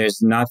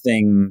 There's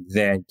nothing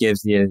that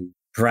gives the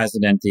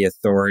president the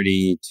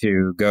authority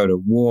to go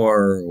to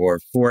war or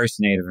force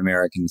Native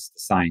Americans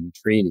to sign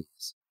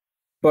treaties.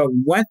 But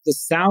what the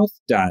South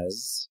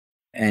does,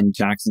 and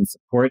Jackson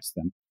supports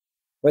them,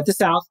 what the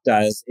South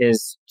does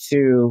is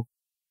to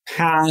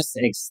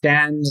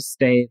extend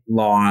state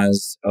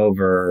laws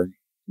over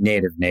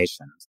Native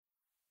nations.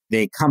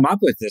 They come up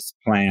with this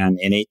plan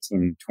in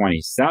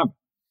 1827,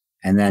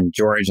 and then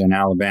Georgia and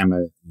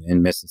Alabama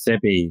and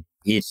Mississippi,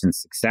 each in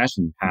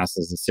succession,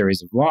 passes a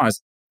series of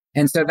laws.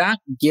 And so that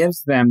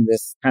gives them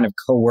this kind of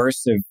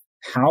coercive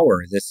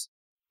power, this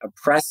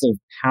oppressive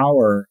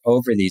power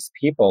over these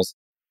peoples.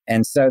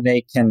 And so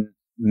they can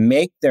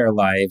make their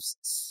lives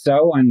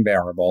so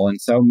unbearable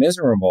and so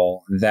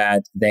miserable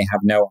that they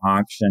have no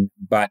option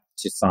but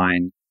to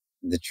sign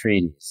the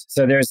treaties.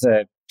 So there's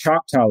a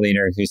Choctaw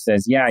leader who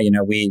says, yeah,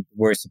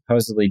 we're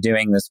supposedly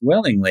doing this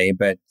willingly,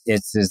 but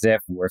it's as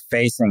if we're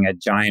facing a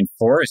giant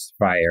forest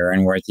fire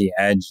and we're at the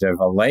edge of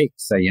a lake.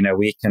 So,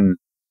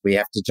 we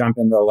have to jump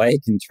in the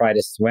lake and try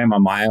to swim a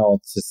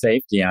mile to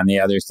safety on the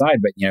other side.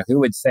 But, who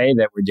would say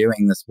that we're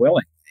doing this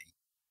willingly?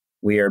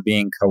 We are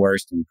being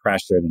coerced and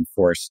pressured and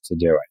forced to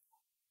do it.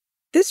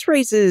 This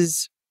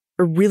raises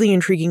a really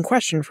intriguing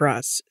question for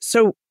us.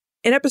 So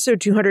in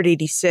episode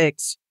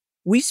 286,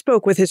 we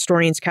spoke with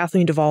historians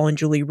Kathleen Duvall and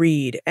Julie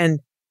Reed, and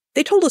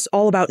they told us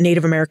all about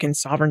Native American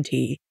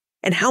sovereignty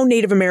and how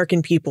Native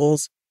American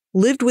peoples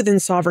lived within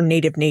sovereign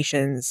Native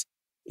nations,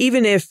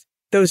 even if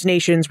those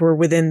nations were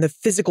within the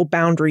physical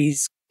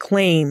boundaries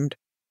claimed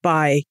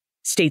by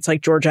states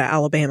like Georgia,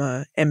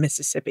 Alabama, and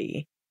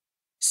Mississippi.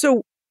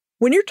 So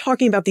when you're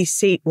talking about these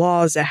state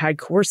laws that had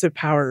coercive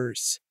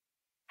powers,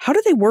 how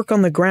do they work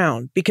on the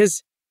ground?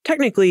 Because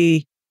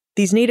technically,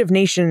 these Native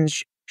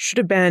nations should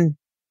have been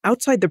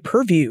outside the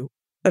purview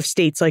of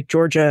states like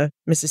Georgia,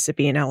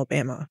 Mississippi, and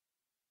Alabama.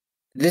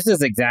 This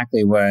is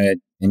exactly what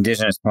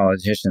indigenous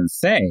politicians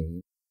say.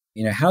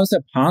 How is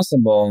it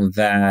possible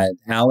that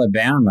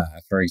Alabama,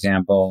 for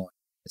example,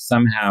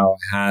 somehow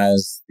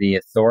has the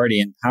authority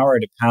and power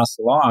to pass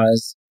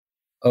laws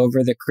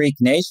over the Creek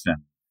Nation?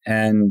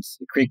 And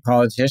Creek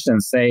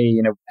politicians say,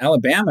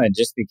 Alabama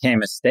just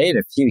became a state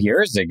a few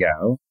years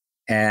ago,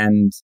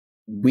 and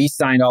we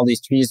signed all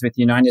these treaties with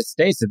the United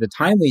States. At the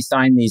time we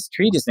signed these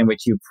treaties in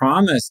which you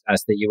promised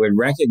us that you would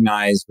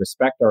recognize,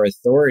 respect our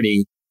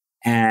authority,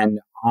 and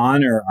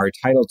honor our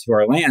title to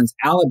our lands,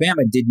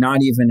 Alabama did not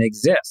even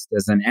exist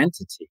as an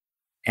entity.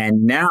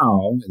 And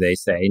now, they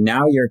say,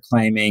 now you're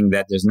claiming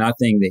that there's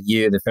nothing that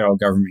you, the federal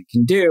government,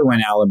 can do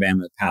when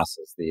Alabama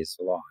passes these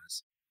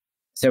laws.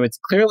 So it's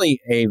clearly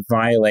a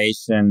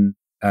violation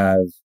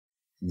of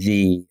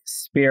the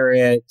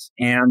spirit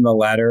and the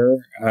letter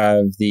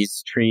of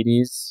these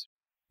treaties.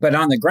 But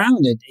on the ground,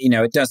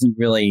 it doesn't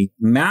really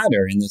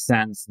matter in the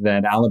sense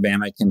that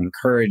Alabama can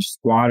encourage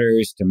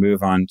squatters to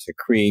move on to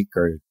Creek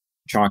or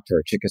Choctaw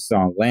or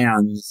Chickasaw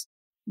lands.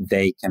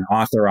 They can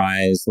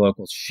authorize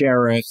local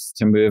sheriffs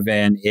to move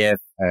in if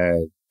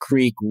a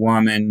Creek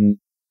woman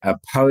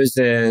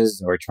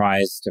opposes or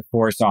tries to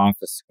force off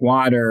a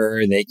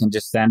squatter. They can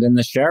just send in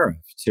the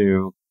sheriff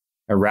to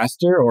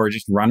arrest her or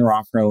just run her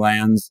off her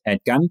lands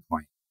at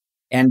gunpoint.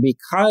 And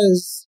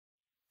because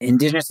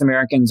Indigenous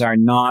Americans are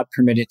not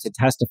permitted to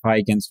testify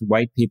against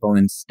white people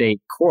in state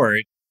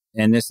court,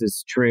 and this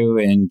is true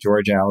in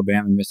Georgia,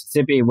 Alabama, and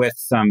Mississippi, with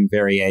some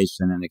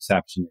variation and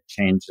exception. It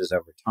changes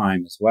over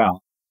time as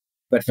well.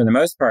 But for the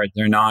most part,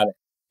 they're not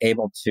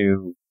able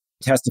to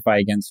testify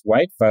against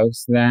white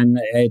folks. Then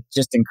it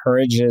just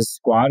encourages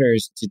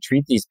squatters to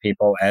treat these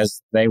people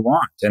as they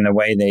want and the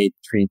way they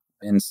treat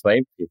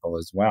enslaved people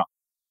as well.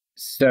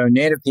 So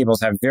Native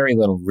peoples have very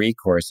little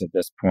recourse at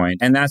this point,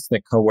 and that's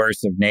the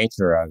coercive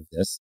nature of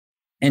this.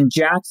 And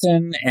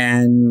Jackson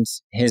and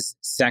his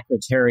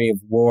Secretary of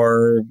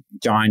War,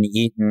 John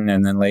Eaton,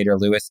 and then later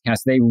Lewis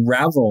Cass, they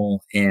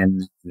revel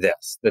in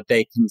this, that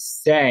they can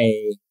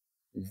say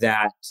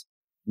that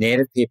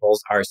Native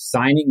peoples are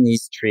signing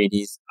these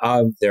treaties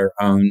of their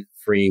own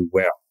free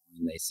will.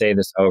 And they say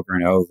this over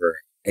and over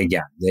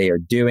again. They are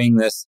doing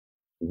this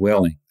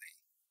willingly.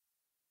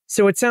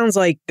 So it sounds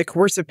like the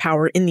coercive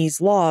power in these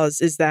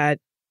laws is that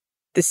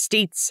the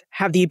states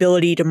have the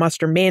ability to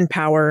muster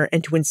manpower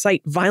and to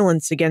incite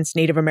violence against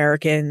Native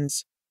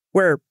Americans,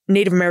 where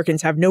Native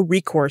Americans have no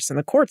recourse in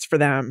the courts for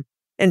them.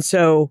 And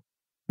so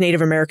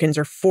Native Americans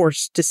are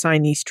forced to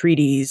sign these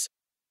treaties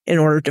in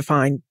order to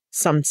find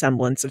some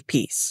semblance of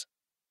peace.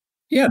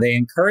 Yeah, they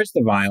encourage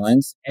the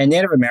violence, and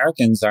Native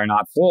Americans are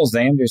not fools.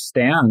 They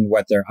understand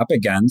what they're up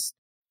against,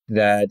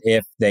 that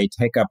if they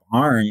take up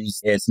arms,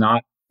 it's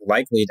not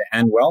likely to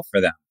end well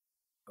for them.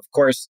 Of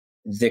course,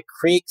 the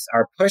Creeks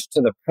are pushed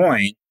to the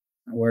point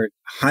where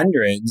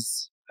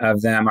hundreds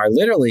of them are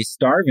literally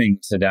starving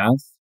to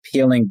death,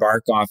 peeling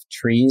bark off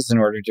trees in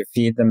order to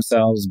feed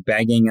themselves,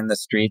 begging in the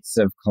streets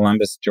of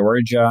Columbus,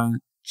 Georgia,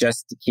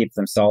 just to keep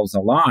themselves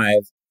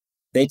alive.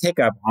 They take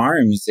up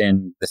arms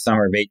in the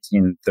summer of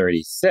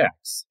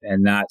 1836,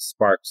 and that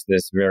sparks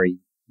this very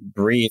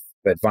brief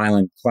but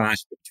violent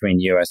clash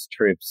between U.S.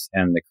 troops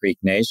and the Creek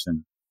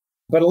Nation.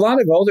 But a lot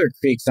of older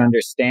Creeks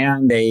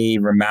understand. They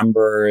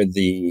remember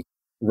the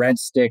Red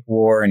Stick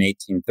War in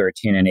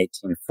 1813 and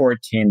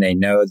 1814. They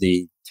know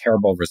the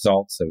terrible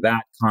results of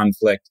that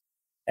conflict.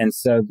 And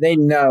so they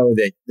know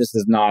that this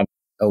is not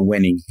a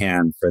winning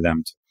hand for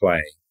them to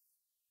play.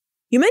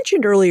 You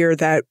mentioned earlier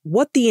that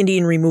what the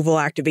Indian Removal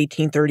Act of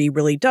 1830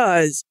 really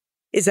does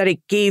is that it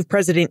gave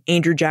President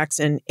Andrew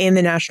Jackson and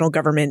the national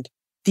government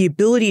the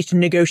ability to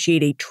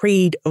negotiate a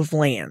trade of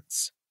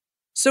lands.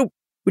 So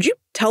would you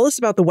tell us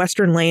about the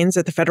Western lands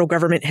that the federal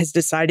government has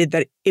decided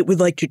that it would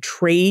like to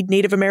trade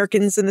Native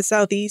Americans in the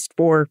Southeast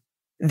for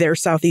their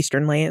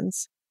southeastern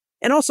lands?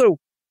 And also,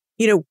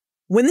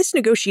 when this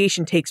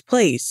negotiation takes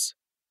place,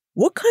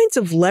 what kinds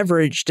of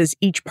leverage does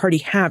each party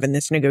have in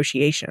this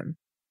negotiation?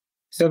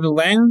 So the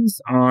lands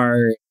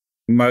are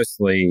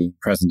mostly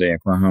present-day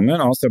Oklahoma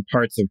and also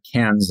parts of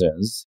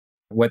Kansas,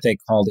 what they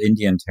called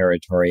Indian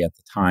Territory at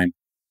the time.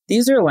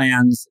 These are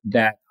lands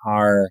that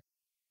are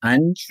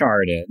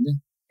uncharted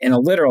in a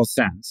literal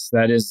sense.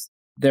 That is,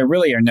 there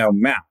really are no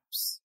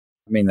maps.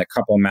 I mean, the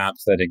couple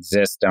maps that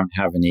exist don't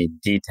have any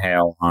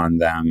detail on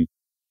them.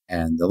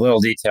 And the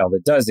little detail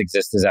that does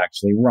exist is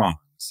actually wrong.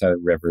 So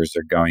rivers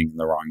are going in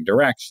the wrong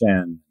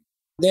direction.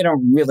 They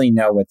don't really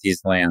know what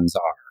these lands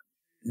are.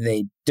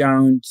 They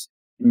don't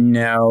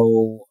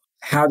know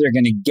how they're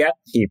going to get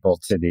people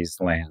to these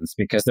lands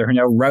because there are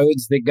no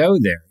roads that go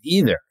there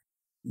either.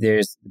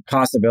 There's the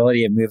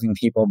possibility of moving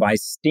people by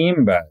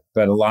steamboat,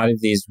 but a lot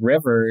of these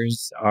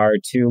rivers are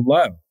too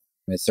low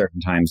at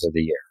certain times of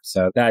the year.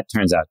 So that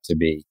turns out to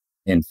be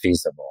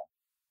infeasible.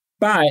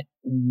 But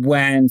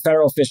when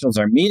federal officials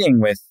are meeting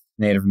with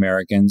Native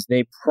Americans,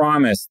 they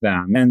promise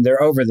them, and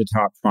they're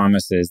over-the-top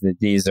promises, that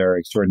these are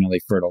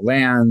extraordinarily fertile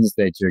lands,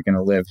 that you're going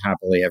to live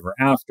happily ever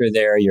after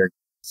there. Your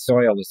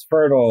soil is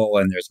fertile,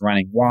 and there's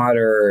running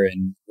water,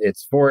 and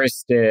it's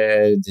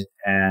forested,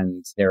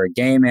 and there are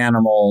game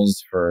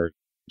animals for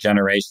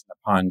generation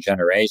upon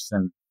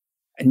generation.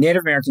 And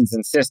Native Americans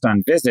insist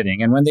on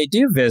visiting, and when they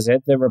do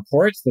visit, the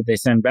reports that they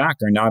send back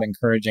are not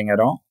encouraging at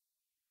all.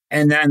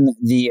 And then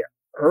the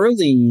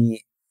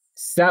early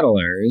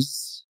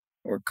settlers,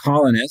 or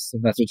colonists,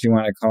 if that's what you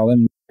want to call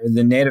them,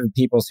 the native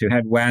peoples who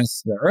head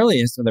west the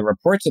earliest, so the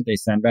reports that they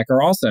send back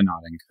are also not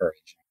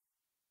encouraging.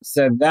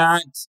 So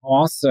that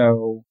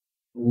also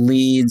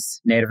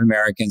leads Native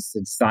Americans to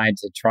decide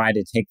to try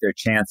to take their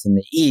chance in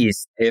the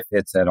East if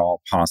it's at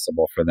all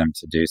possible for them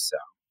to do so.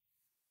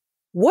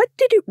 What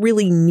did it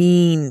really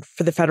mean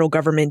for the federal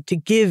government to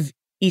give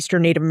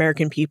Eastern Native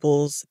American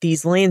peoples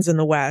these lands in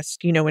the West,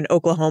 in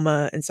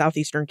Oklahoma and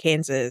southeastern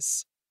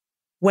Kansas,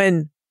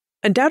 when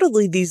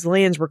undoubtedly these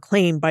lands were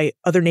claimed by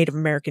other Native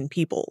American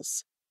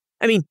peoples?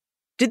 I mean,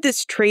 did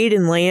this trade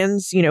in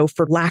lands,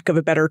 for lack of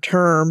a better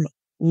term,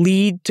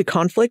 lead to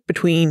conflict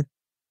between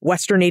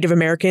Western Native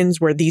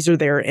Americans, where these are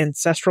their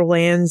ancestral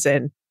lands,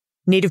 and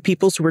Native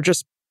peoples who were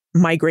just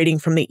migrating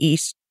from the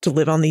East to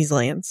live on these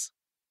lands?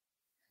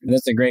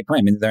 That's a great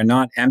point. I mean, they're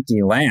not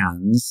empty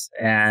lands,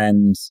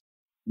 and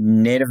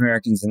Native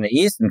Americans in the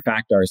East, in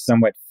fact, are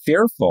somewhat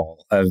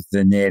fearful of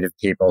the Native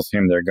peoples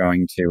whom they're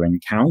going to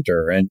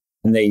encounter. And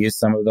they use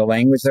some of the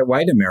language that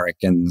white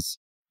Americans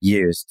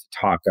use to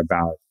talk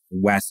about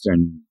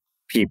Western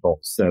peoples,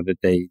 so that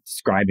they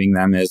describing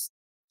them as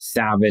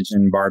savage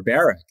and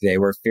barbaric. They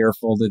were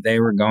fearful that they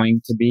were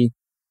going to be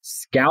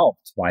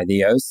scalped by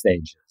the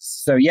Osages.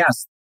 So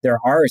yes, there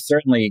are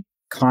certainly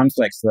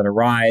conflicts that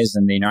arise,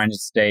 and the United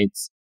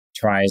States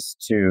tries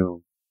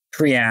to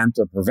preempt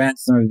or prevent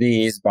some of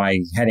these by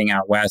heading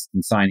out west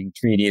and signing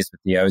treaties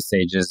with the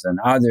Osages and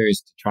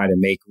others to try to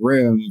make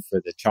room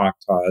for the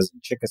Choctaws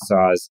and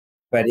Chickasaws.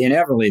 But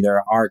inevitably,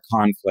 there are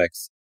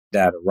conflicts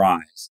that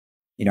arise.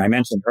 I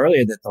mentioned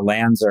earlier that the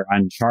lands are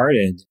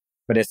uncharted,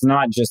 but it's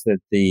not just that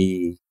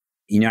the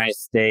United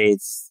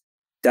States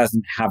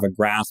doesn't have a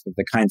grasp of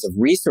the kinds of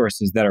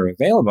resources that are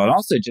available. It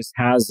also just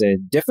has a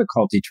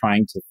difficulty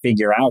trying to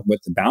figure out what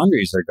the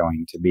boundaries are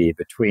going to be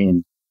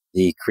between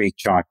the Creek,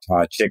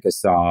 Choctaw,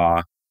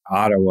 Chickasaw,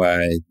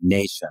 Ottawa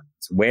nations.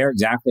 Where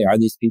exactly are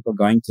these people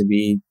going to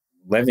be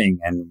living,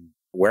 and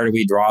where do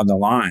we draw the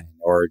line?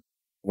 Or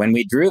when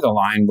we drew the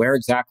line, where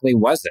exactly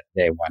was it,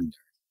 they wonder?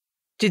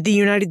 Did the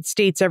United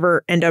States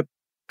ever end up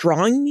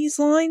drawing these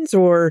lines,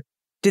 or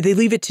did they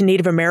leave it to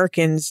Native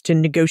Americans to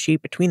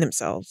negotiate between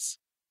themselves?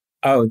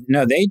 Oh,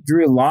 no, they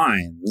drew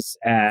lines,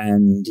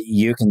 and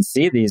you can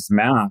see these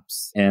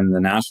maps in the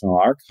National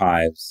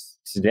Archives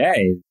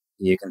today.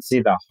 You can see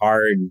the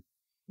hard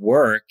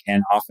work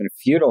and often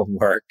futile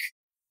work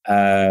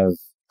of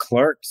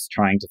clerks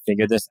trying to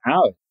figure this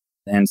out.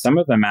 And some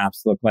of the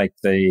maps look like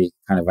the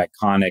kind of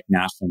iconic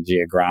National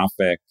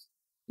Geographic,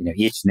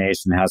 each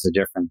nation has a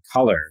different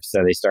color.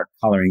 So they start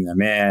coloring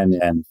them in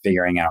and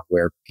figuring out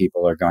where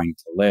people are going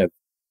to live.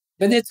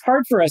 But it's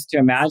hard for us to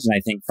imagine,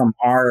 I think, from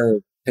our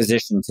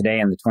position today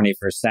in the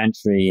 21st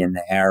century, in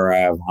the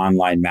era of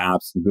online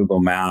maps and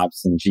Google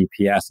Maps and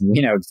GPS, and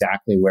we know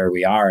exactly where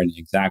we are and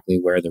exactly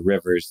where the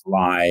rivers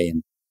lie.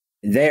 And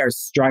they are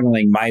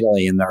struggling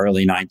mightily in the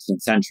early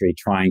 19th century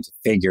trying to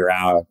figure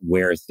out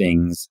where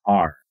things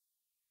are.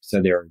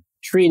 So there are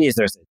treaties.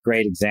 There's a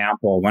great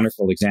example, a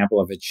wonderful example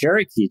of a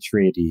Cherokee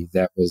treaty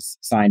that was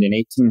signed in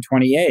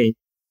 1828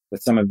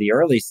 with some of the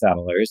early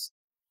settlers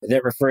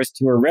that refers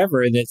to a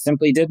river that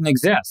simply didn't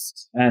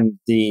exist. And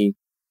the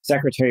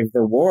Secretary of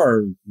the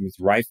War was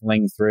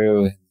rifling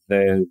through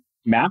the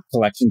map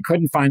collection,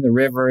 couldn't find the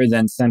river,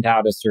 then sent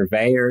out a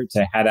surveyor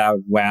to head out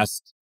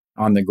west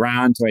on the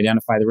ground to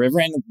identify the river,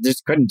 and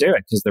just couldn't do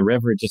it because the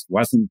river just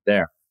wasn't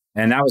there.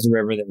 And that was a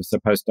river that was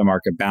supposed to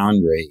mark a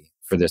boundary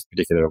for this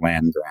particular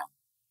land grant.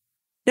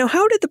 Now,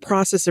 how did the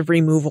process of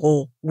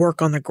removal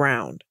work on the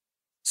ground?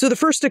 So the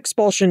first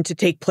expulsion to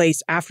take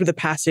place after the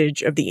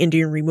passage of the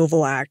Indian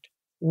Removal Act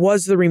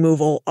was the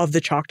removal of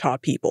the Choctaw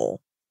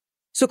people.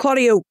 So,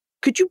 Claudio,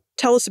 could you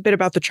tell us a bit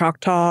about the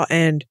Choctaw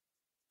and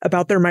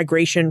about their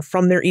migration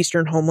from their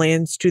eastern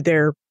homelands to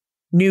their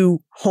new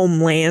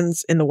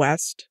homelands in the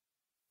West?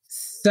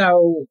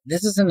 So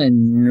this is an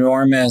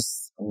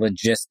enormous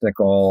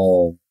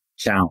logistical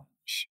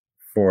challenge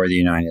for the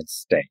United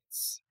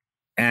States.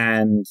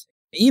 And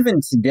even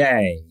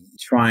today,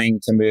 trying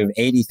to move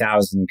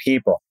 80,000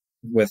 people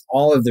with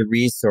all of the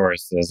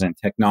resources and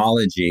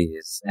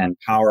technologies and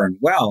power and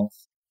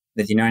wealth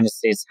that the United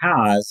States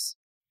has,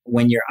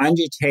 when you're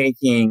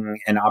undertaking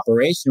an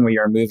operation where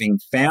you're moving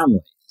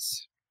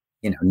families,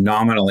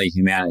 nominally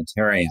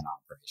humanitarian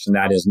operation,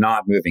 that is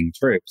not moving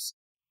troops,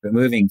 but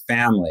moving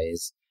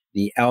families,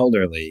 the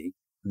elderly,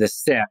 the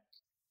sick,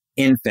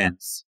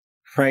 infants,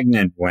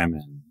 pregnant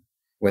women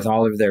with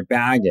all of their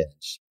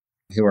baggage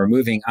who are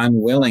moving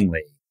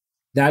unwillingly,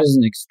 that is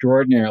an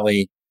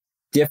extraordinarily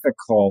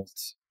difficult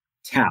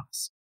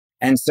task.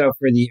 And so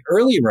for the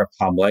early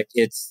republic,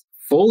 it's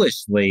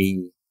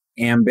foolishly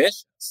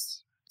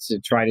ambitious to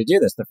try to do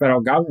this. The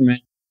federal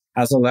government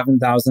has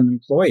 11,000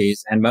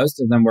 employees, and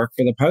most of them work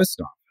for the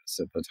post office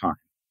at the time.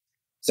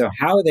 So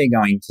how are they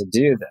going to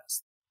do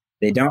this?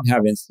 They don't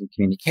have instant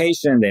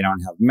communication. They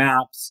don't have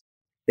maps.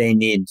 They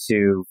need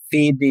to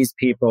feed these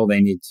people.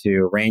 They need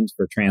to arrange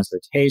for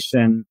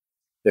transportation.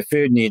 The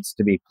food needs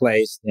to be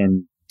placed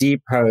in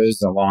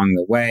depots along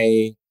the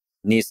way,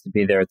 needs to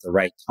be there at the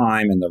right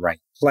time in the right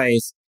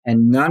place.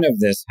 And none of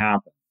this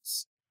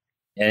happens.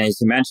 And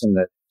as you mentioned,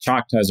 the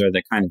Choctaws are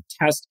the kind of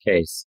test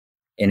case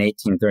in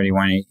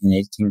 1831 and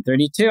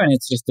 1832, and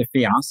it's just a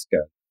fiasco.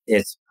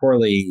 It's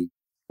poorly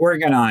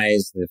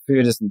organized. The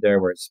food isn't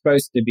there where it's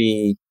supposed to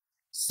be.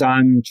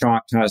 Some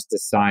Choctaws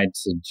decide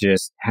to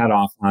just head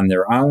off on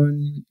their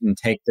own and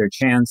take their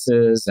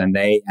chances, and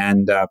they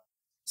end up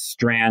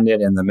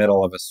stranded in the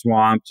middle of a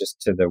swamp just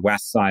to the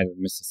west side of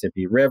the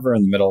Mississippi River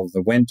in the middle of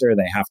the winter.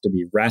 They have to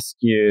be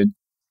rescued.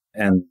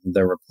 And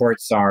the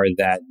reports are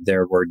that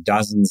there were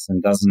dozens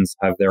and dozens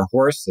of their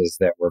horses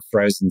that were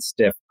frozen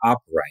stiff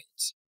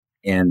upright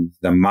in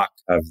the muck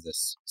of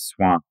this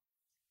swamp.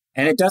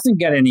 And it doesn't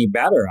get any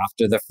better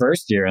after the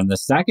first year. In the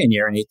second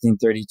year, in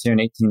 1832 and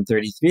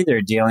 1833,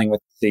 they're dealing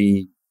with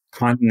the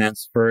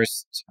continent's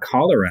first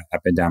cholera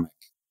epidemic.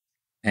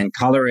 And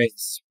cholera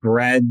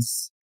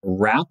spreads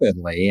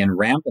rapidly and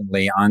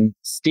rampantly on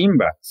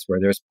steamboats where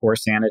there's poor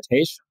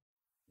sanitation.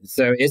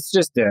 So it's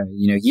just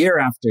year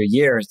after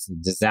year, it's a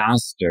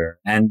disaster.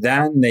 And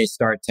then they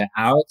start to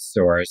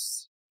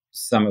outsource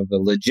some of the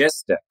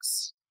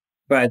logistics.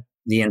 But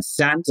the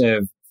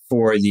incentive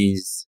for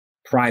these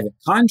private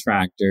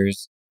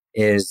contractors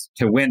is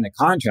to win the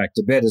contract,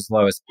 to bid as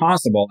low as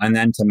possible, and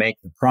then to make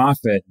the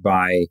profit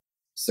by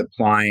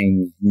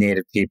supplying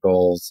native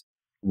peoples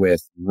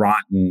with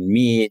rotten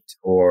meat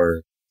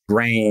or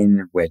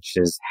grain, which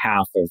is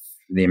half of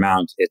the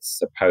amount it's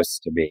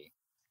supposed to be.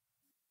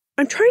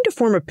 I'm trying to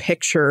form a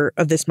picture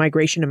of this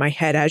migration in my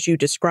head as you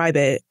describe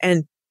it,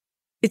 and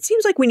it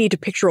seems like we need to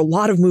picture a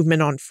lot of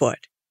movement on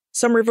foot.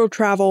 Some river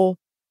travel.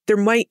 There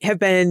might have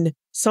been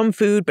some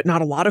food, but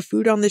not a lot of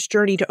food on this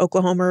journey to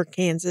Oklahoma or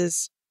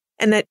Kansas,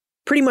 and that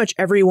pretty much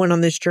everyone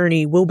on this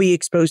journey will be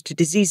exposed to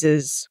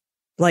diseases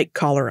like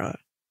cholera.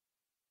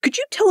 Could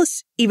you tell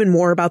us even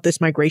more about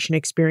this migration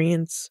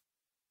experience?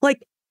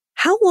 Like,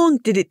 how long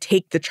did it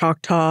take the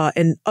Choctaw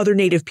and other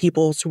native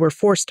peoples who were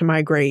forced to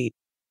migrate?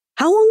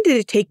 How long did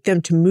it take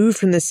them to move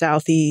from the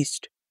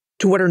Southeast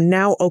to what are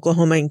now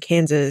Oklahoma and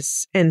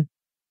Kansas? And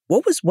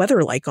what was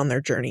weather like on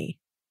their journey?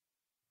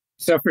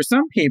 So for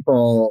some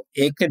people,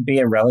 it could be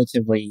a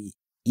relatively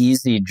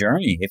easy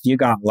journey. If you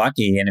got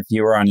lucky and if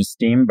you were on a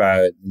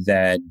steamboat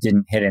that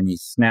didn't hit any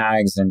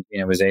snags and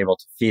was able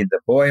to feed the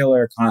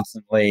boiler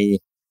constantly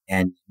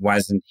and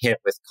wasn't hit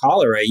with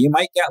cholera, you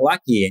might get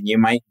lucky and you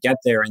might get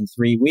there in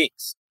 3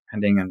 weeks,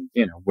 depending on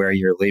where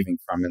you're leaving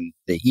from in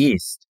the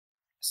east.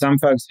 Some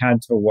folks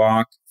had to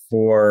walk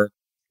for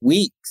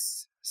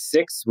weeks,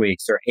 6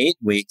 weeks or 8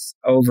 weeks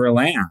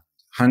overland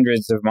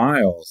hundreds of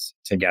miles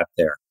to get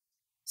there.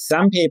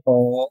 Some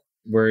people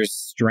were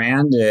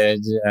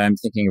stranded. I'm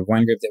thinking of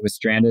one group that was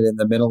stranded in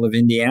the middle of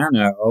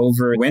Indiana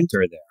over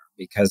winter there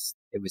because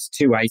it was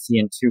too icy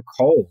and too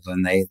cold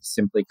and they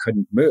simply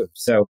couldn't move.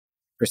 So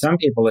for some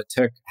people, it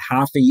took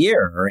half a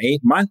year or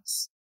 8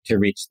 months to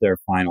reach their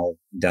final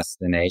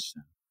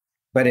destination.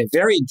 But it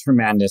varied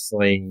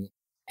tremendously.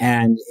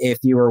 And if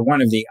you were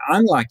one of the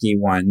unlucky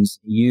ones,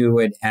 you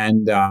would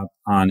end up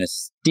on a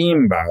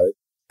steamboat.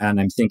 And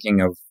I'm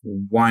thinking of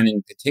one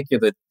in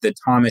particular, the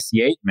Thomas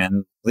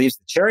Yateman leaves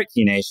the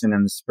Cherokee Nation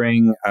in the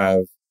spring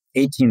of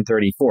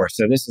 1834.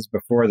 So this is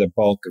before the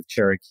bulk of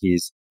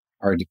Cherokees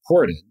are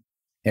deported.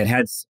 It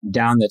heads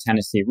down the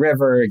Tennessee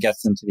River,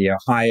 gets into the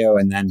Ohio,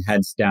 and then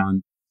heads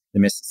down the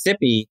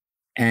Mississippi.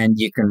 And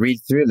you can read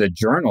through the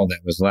journal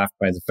that was left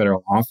by the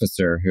federal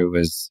officer who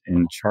was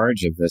in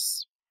charge of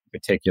this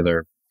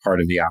particular part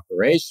of the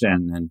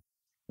operation. And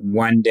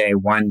one day,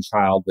 one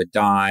child would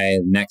die,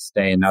 the next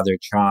day, another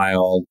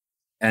child.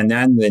 And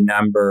then the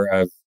number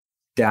of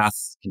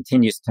deaths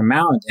continues to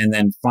mount. And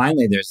then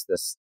finally, there's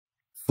this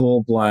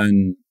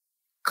full-blown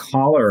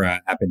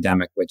cholera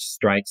epidemic, which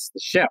strikes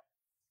the ship.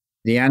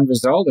 The end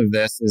result of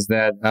this is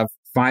that of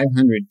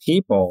 500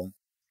 people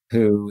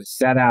who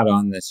set out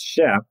on this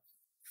ship,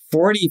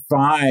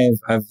 45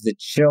 of the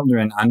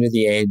children under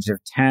the age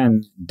of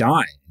 10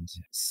 died.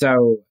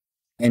 So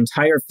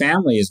entire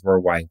families were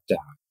wiped out.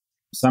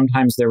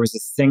 Sometimes there was a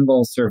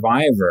single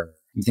survivor.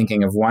 I'm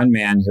thinking of one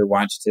man who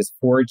watched his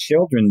 4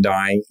 children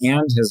die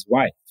and his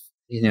wife.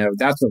 You know,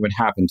 that's what would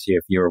happen to you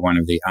if you were one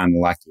of the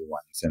unlucky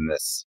ones in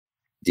this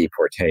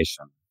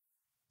deportation.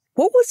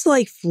 What was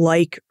life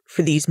like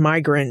for these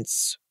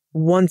migrants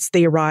once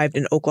they arrived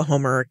in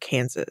Oklahoma or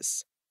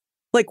Kansas?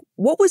 Like,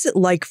 what was it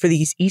like for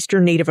these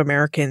Eastern Native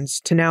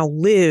Americans to now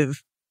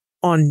live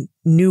on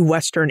new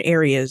Western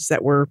areas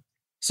that were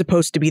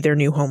supposed to be their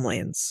new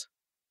homelands?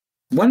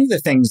 One of the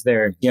things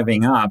they're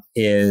giving up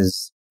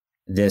is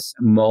this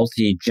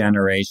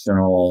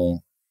multi-generational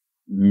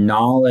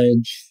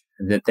knowledge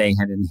that they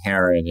had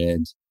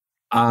inherited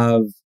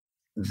of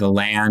the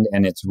land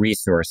and its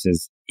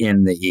resources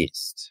in the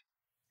East.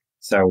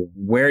 So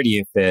where do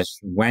you fish?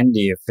 When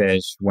do you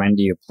fish? When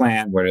do you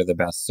plant? What are the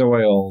best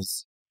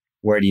soils?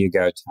 Where do you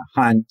go to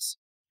hunt?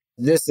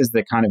 This is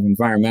the kind of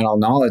environmental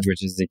knowledge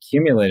which is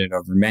accumulated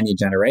over many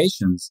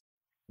generations.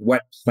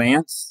 What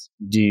plants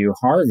do you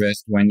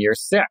harvest when you're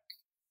sick?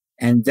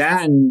 And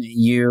then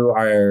you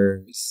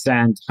are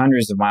sent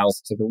hundreds of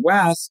miles to the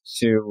west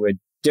to a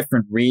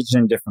different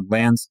region, different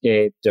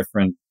landscape,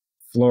 different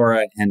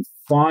flora and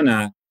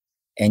fauna,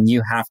 and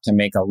you have to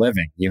make a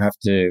living. You have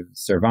to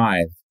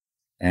survive.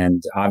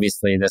 And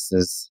obviously, this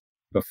is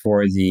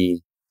before the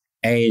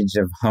age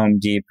of Home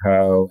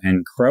Depot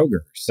and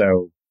Kroger.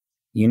 So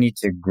you need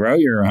to grow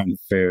your own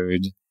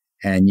food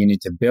and you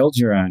need to build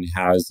your own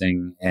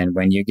housing. And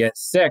when you get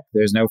sick,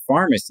 there's no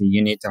pharmacy.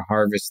 You need to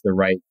harvest the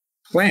right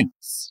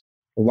plants.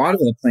 A lot of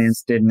the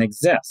plants didn't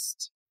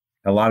exist.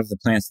 A lot of the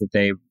plants that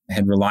they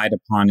had relied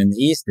upon in the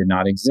East did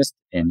not exist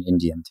in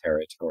Indian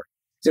territory.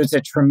 So it's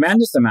a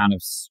tremendous amount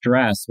of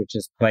stress which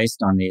is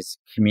placed on these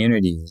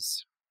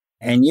communities.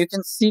 And you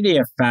can see the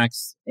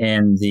effects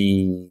in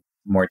the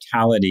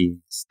mortality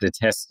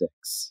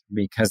statistics,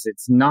 because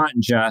it's not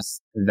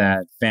just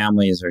that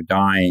families are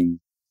dying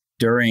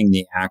during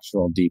the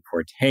actual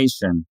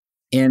deportation.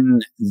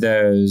 In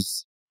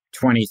those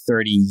 20,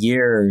 30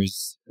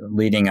 years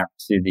leading up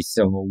to the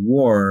Civil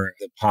War,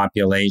 the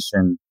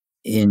population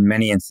in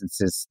many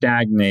instances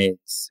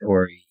stagnates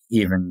or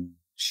even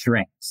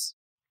shrinks.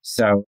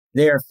 So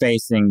they are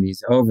facing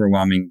these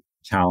overwhelming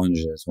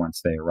challenges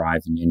once they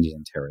arrive in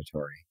Indian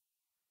territory.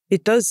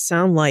 It does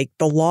sound like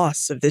the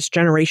loss of this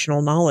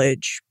generational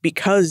knowledge,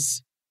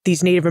 because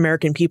these Native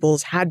American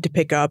peoples had to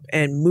pick up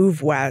and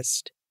move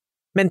west,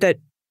 meant that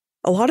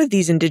a lot of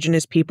these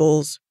indigenous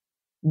peoples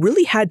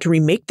really had to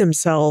remake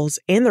themselves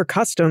and their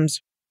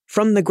customs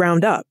from the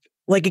ground up.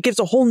 Like, it gives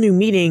a whole new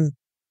meaning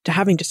to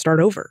having to start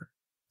over.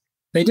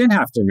 They did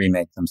have to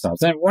remake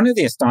themselves. And one of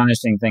the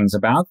astonishing things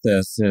about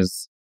this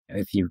is,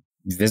 if you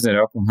visit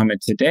Oklahoma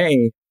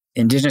today,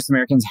 Indigenous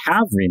Americans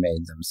have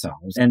remade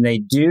themselves, and they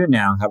do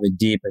now have a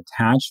deep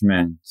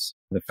attachment.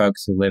 The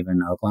folks who live in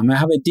Oklahoma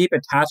have a deep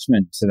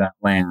attachment to that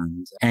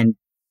land and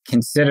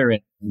consider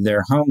it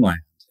their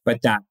homeland.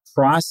 But that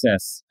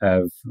process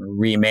of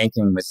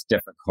remaking was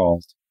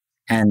difficult,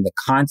 and the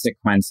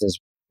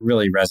consequences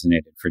really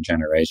resonated for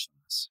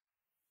generations.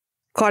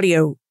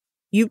 Claudio,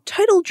 you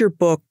titled your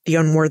book The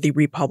Unworthy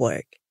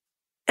Republic,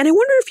 and I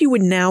wonder if you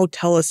would now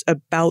tell us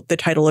about the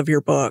title of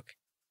your book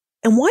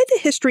and why the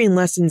history and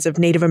lessons of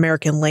Native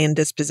American land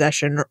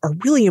dispossession are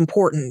really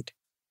important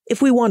if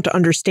we want to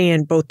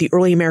understand both the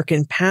early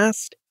American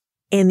past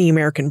and the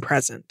American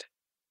present.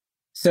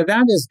 So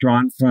that is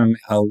drawn from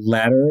a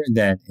letter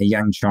that a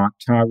young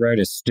Choctaw wrote,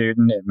 a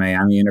student at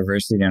Miami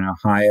University in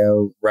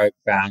Ohio, wrote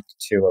back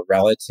to a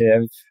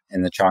relative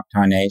in the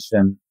Choctaw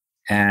Nation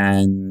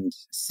and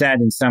said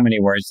in so many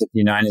words that the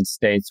United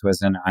States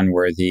was an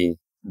unworthy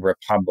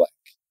republic.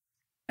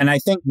 And I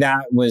think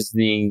that was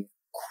the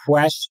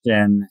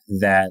question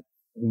that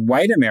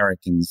white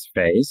Americans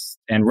faced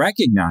and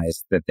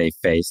recognized that they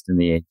faced in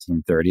the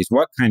 1830s.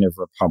 What kind of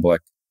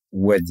republic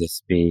would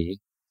this be?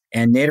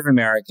 And Native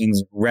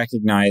Americans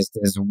recognized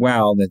as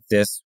well that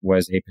this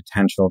was a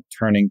potential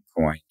turning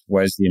point.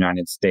 Was the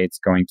United States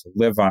going to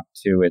live up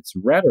to its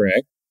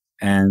rhetoric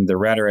and the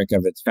rhetoric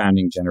of its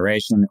founding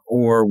generation,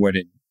 or would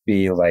it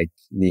be like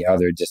the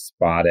other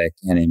despotic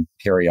and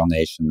imperial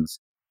nations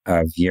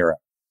of Europe?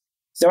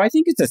 So I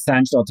think it's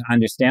essential to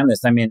understand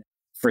this. I mean,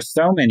 for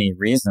so many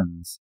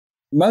reasons,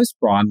 most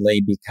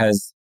broadly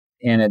because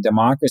in a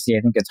democracy,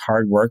 I think it's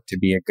hard work to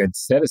be a good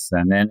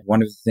citizen. And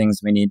one of the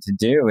things we need to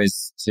do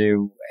is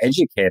to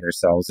educate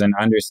ourselves and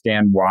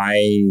understand why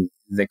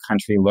the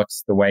country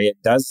looks the way it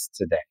does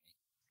today.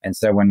 And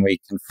so when we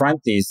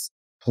confront these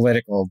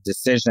political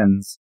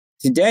decisions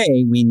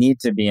today, we need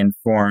to be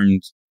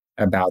informed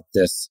about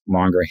this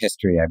longer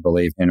history, I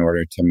believe, in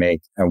order to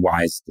make a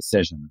wise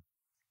decision.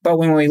 But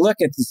when we look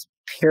at this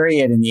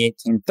period in the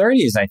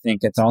 1830s, I think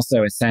it's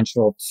also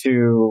essential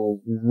to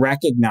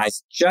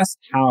recognize just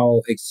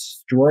how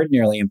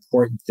extraordinarily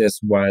important this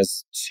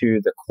was to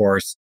the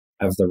course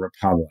of the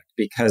Republic,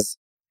 because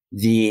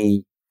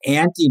the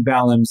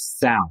antebellum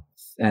South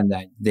and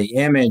the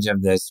image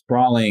of the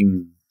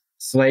sprawling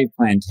slave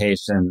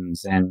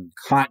plantations and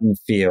cotton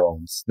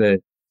fields, the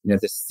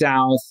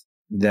South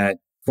that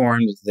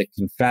formed the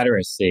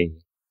Confederacy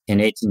in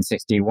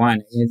 1861,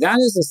 that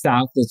is a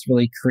South that's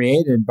really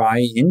created by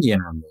Indian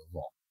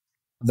removal.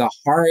 The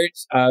heart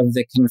of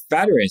the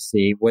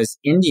Confederacy was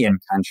Indian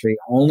country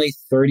only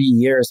 30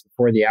 years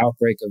before the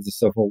outbreak of the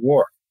Civil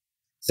War.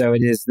 So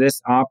it is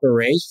this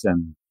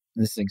operation,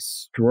 this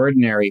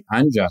extraordinary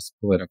unjust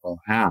political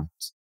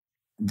act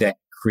that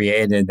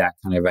created that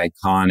kind of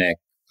iconic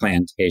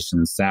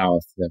plantation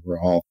South that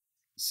we're all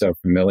so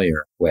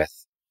familiar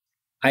with.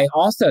 I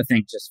also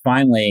think, just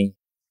finally,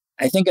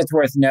 I think it's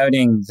worth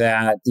noting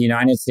that the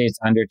United States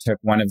undertook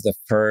one of the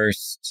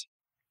first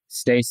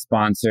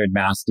state-sponsored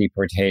mass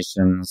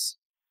deportations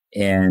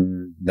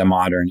in the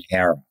modern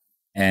era.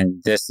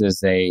 And this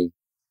is a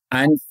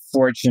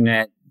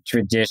unfortunate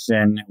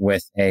tradition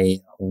with a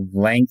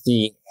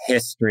lengthy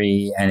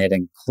history, and it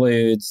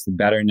includes the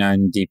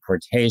better-known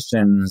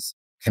deportations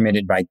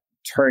committed by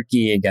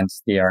Turkey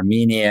against the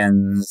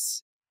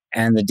Armenians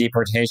and the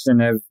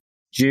deportation of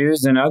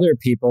Jews and other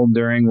people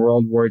during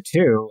World War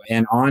II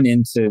and on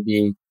into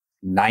the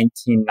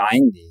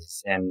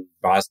 1990s in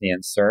Bosnia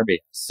and Serbia.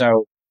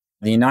 So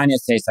the United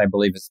States, I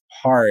believe, is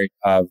part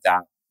of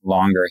that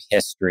longer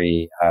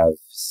history of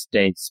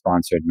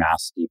state-sponsored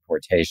mass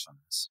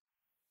deportations.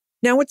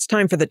 Now it's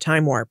time for the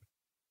Time Warp.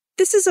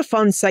 This is a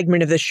fun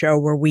segment of the show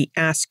where we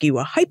ask you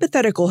a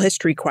hypothetical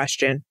history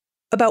question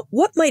about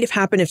what might have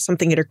happened if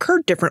something had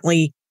occurred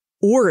differently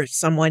or if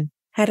someone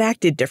had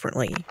acted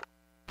differently.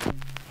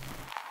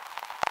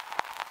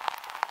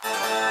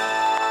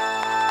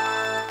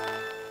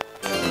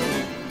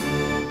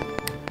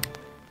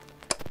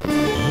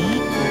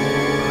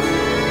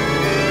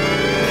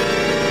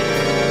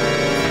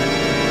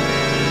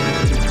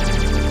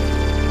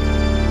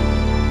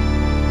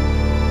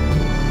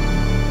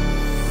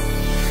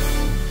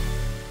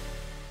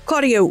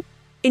 Claudio,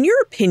 in your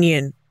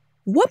opinion,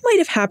 what might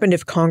have happened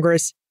if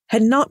Congress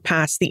had not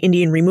passed the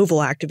Indian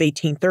Removal Act of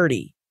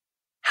 1830?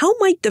 How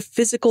might the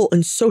physical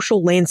and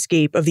social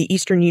landscape of the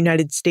eastern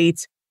United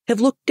States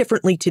have looked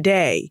differently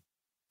today?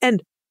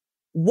 And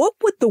what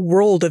would the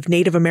world of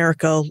Native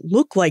America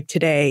look like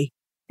today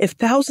if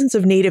thousands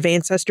of Native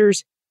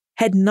ancestors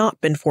had not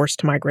been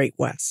forced to migrate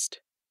west?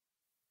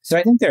 So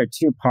I think there are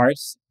two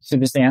parts to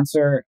this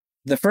answer.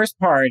 The first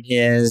part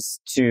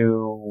is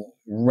to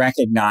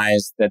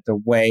recognize that the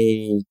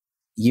way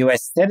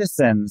U.S.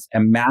 citizens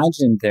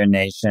imagined their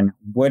nation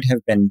would have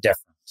been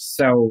different.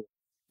 So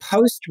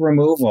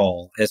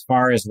post-removal, as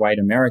far as white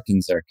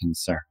Americans are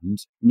concerned,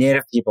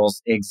 Native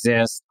peoples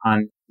exist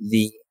on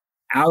the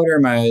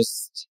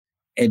outermost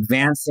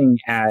advancing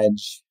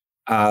edge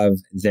of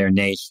their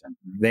nation.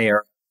 They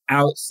are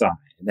outside,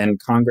 and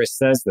Congress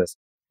says this.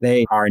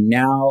 They are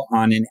now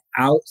on an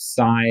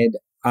outside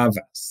of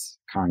us,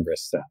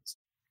 Congress says.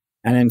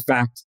 And in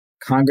fact,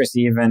 Congress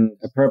even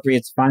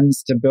appropriates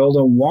funds to build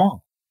a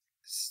wall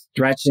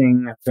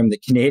stretching from the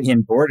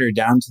Canadian border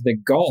down to the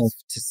Gulf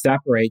to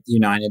separate the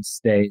United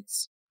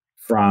States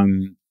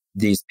from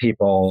these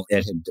people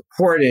it had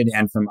deported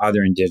and from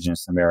other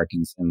indigenous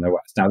Americans in the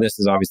West. Now, this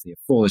is obviously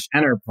a foolish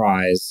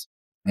enterprise,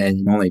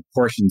 and only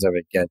portions of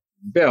it get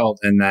built,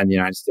 and then the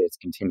United States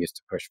continues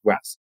to push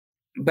west.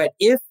 But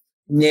if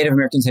Native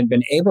Americans had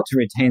been able to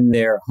retain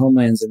their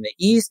homelands in the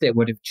East, it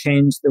would have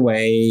changed the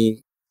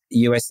way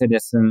U.S.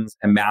 citizens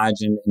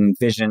imagined and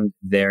envisioned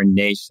their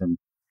nation.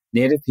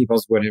 Native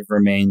peoples would have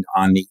remained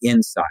on the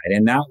inside,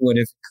 and that would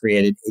have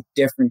created a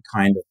different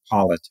kind of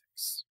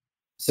politics.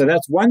 So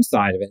that's one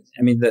side of it.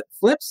 I mean, the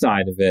flip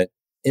side of it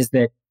is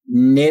that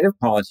Native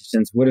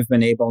politicians would have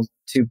been able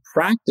to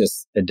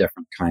practice a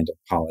different kind of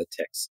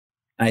politics.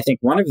 And I think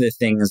one of the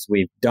things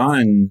we've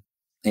done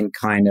in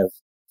kind of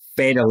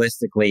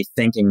fatalistically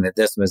thinking that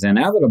this was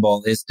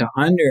inevitable is to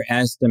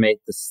underestimate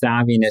the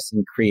savviness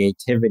and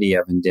creativity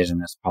of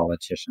indigenous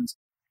politicians.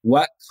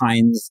 What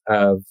kinds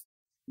of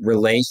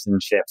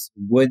relationships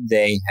would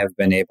they have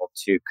been able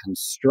to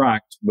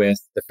construct with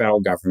the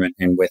federal government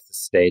and with the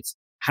states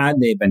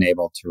had they been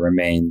able to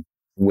remain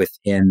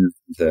within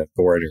the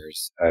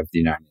borders of the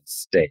United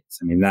States?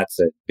 I mean, that's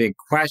a big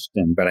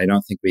question, but I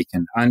don't think we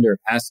can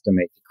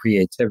underestimate the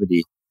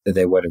creativity that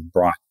they would have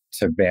brought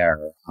to bear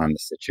on the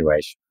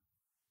situation.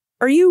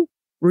 Are you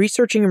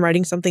researching and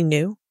writing something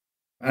new?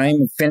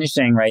 I'm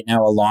finishing right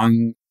now a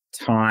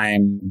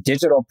long-time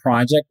digital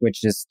project,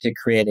 which is to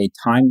create a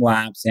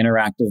time-lapse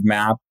interactive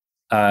map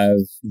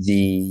of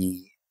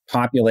the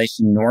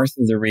population north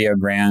of the Rio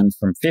Grande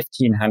from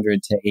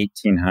 1500 to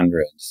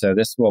 1800. So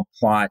this will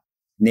plot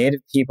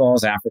Native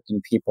peoples,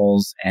 African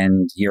peoples,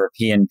 and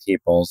European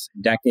peoples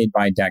decade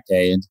by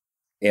decade.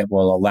 It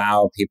will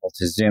allow people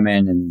to zoom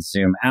in and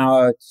zoom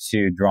out,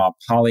 to draw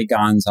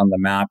polygons on the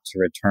map to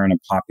return a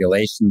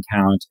population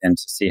count and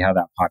to see how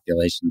that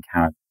population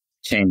count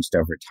changed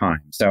over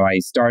time. So I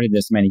started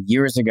this many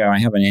years ago. I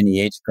have an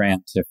NEH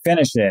grant to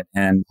finish it,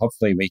 and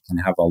hopefully we can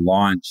have a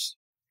launch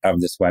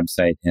of this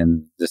website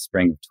in the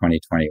spring of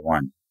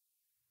 2021.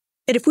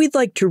 And if we'd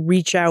like to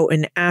reach out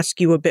and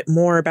ask you a bit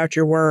more about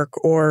your work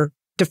or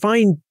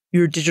define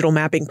your digital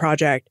mapping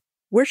project,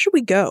 where should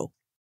we go?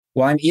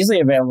 Well, I'm easily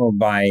available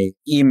by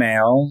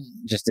email,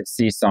 just at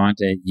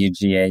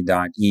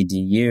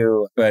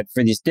csaunt@uga.edu. But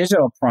for these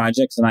digital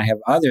projects, and I have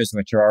others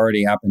which are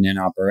already up and in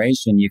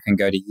operation, you can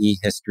go to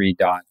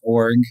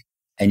ehistory.org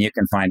and you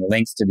can find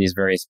links to these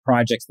various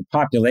projects. The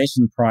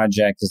population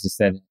project, as I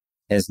said,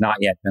 has not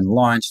yet been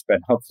launched, but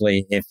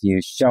hopefully if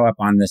you show up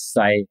on this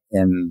site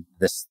in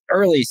this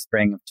early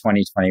spring of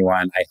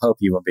 2021, I hope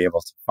you will be able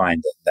to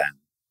find it then.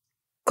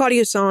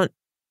 Claudio Saunt,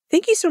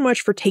 thank you so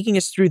much for taking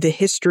us through the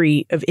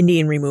history of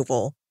Indian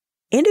removal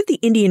and of the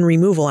Indian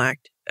Removal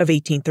Act of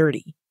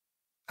 1830.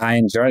 I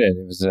enjoyed it.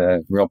 It was a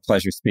real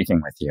pleasure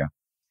speaking with you.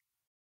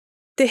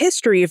 The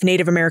history of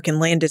Native American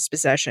land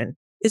dispossession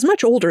is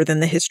much older than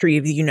the history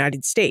of the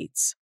United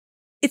States.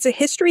 It's a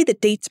history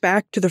that dates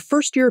back to the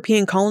first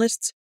European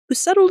colonists who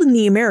settled in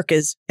the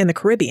Americas and the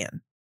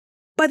Caribbean.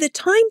 By the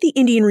time the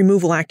Indian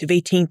Removal Act of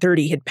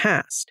 1830 had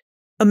passed,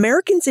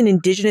 Americans and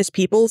indigenous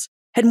peoples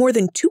had more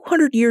than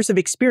 200 years of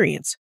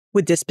experience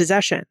with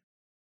dispossession.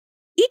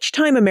 Each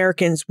time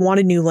Americans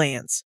wanted new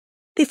lands,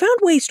 they found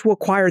ways to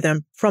acquire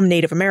them from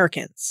Native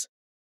Americans.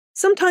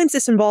 Sometimes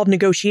this involved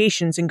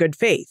negotiations in good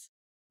faith.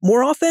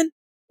 More often,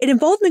 it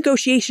involved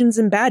negotiations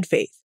in bad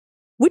faith,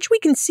 which we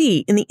can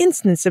see in the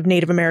instance of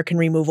Native American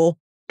removal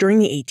during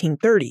the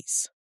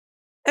 1830s.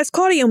 As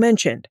Claudio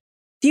mentioned,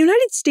 the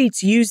United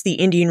States used the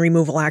Indian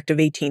Removal Act of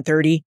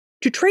 1830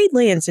 to trade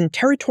lands in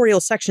territorial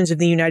sections of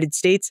the United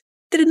States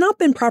that had not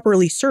been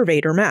properly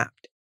surveyed or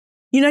mapped.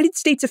 United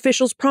States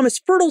officials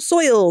promised fertile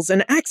soils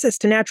and access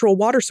to natural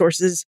water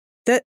sources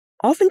that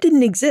often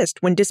didn't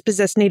exist when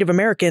dispossessed Native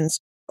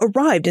Americans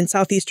arrived in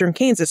southeastern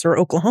Kansas or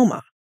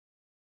Oklahoma.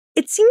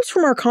 It seems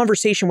from our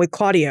conversation with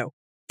Claudio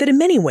that in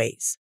many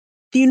ways,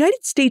 the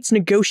United States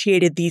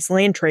negotiated these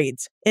land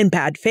trades in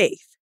bad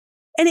faith.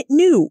 And it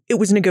knew it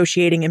was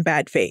negotiating in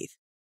bad faith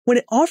when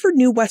it offered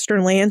new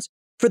Western lands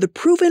for the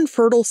proven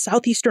fertile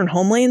southeastern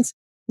homelands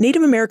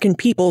Native American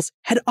peoples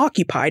had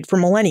occupied for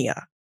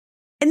millennia.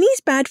 And these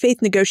bad faith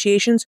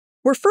negotiations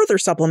were further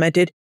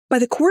supplemented by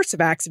the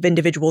coercive acts of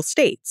individual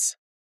states.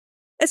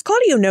 As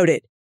Claudio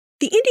noted,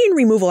 the Indian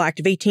Removal Act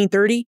of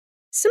 1830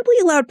 simply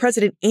allowed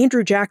President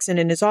Andrew Jackson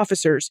and his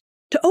officers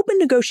to open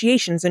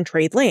negotiations and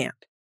trade land.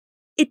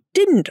 It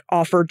didn't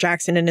offer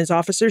Jackson and his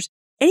officers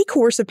any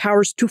coercive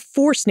powers to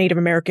force Native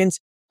Americans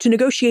to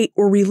negotiate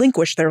or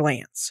relinquish their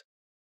lands.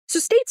 So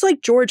states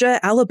like Georgia,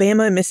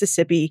 Alabama, and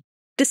Mississippi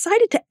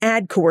decided to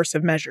add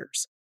coercive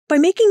measures by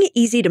making it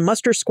easy to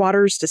muster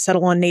squatters to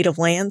settle on native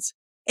lands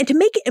and to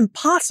make it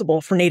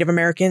impossible for Native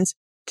Americans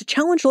to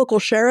challenge local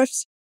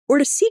sheriffs or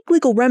to seek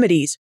legal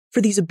remedies for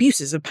these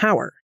abuses of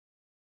power.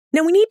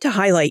 Now, we need to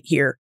highlight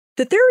here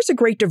that there is a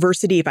great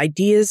diversity of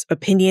ideas,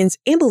 opinions,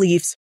 and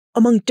beliefs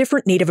among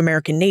different Native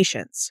American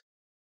nations.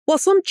 While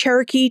some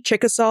Cherokee,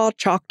 Chickasaw,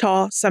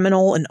 Choctaw,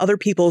 Seminole, and other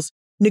peoples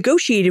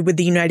negotiated with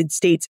the United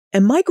States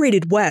and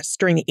migrated west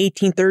during the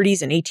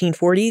 1830s and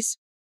 1840s,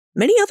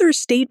 many others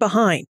stayed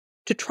behind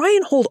to try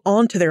and hold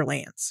on to their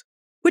lands,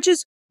 which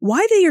is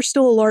why they are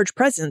still a large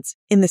presence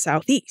in the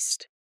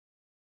Southeast.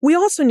 We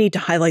also need to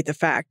highlight the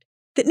fact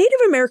that Native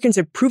Americans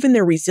have proven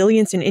their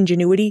resilience and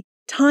ingenuity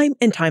time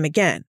and time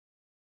again.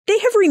 They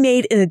have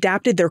remade and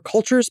adapted their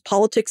cultures,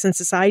 politics, and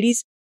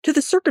societies to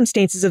the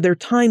circumstances of their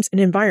times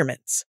and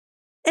environments.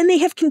 And they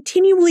have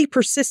continually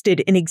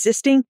persisted in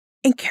existing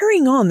and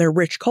carrying on their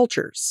rich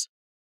cultures.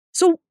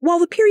 So while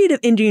the period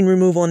of Indian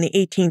removal in the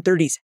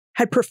 1830s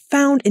had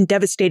profound and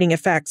devastating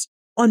effects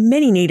on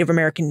many Native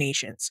American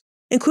nations,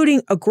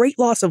 including a great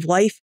loss of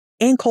life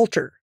and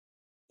culture,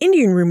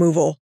 Indian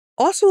removal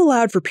also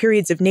allowed for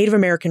periods of Native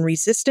American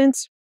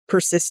resistance,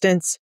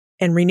 persistence,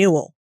 and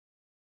renewal.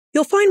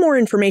 You'll find more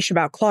information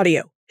about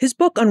Claudio, his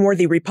book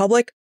Unworthy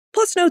Republic,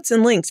 plus notes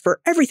and links for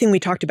everything we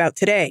talked about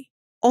today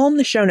on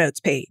the show notes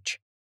page.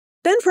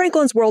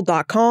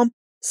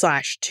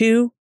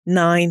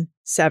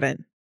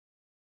 benfranklinsworld.com/297.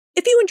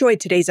 If you enjoyed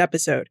today's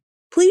episode,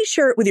 please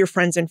share it with your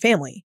friends and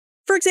family.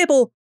 For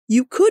example,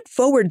 you could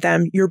forward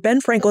them your Ben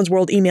Franklin's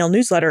World email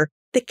newsletter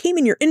that came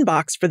in your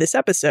inbox for this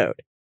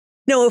episode.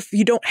 Now, if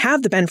you don't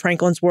have the Ben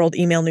Franklin's World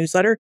email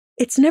newsletter,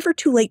 it's never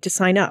too late to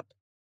sign up.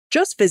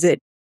 Just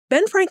visit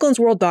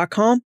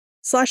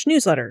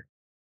benfranklinsworld.com/newsletter.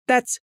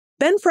 That's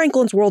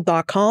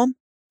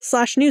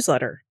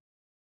benfranklinsworld.com/newsletter.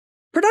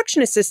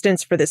 Production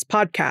assistance for this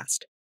podcast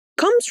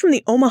comes from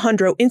the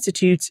Omohundro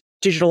Institute's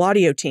digital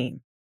audio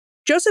team.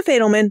 Joseph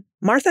Edelman,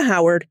 Martha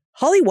Howard,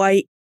 Holly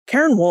White,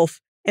 Karen Wolf,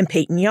 and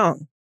Peyton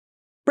Young.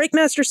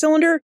 Breakmaster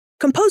Cylinder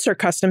composed our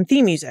custom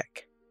theme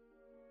music.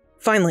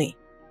 Finally,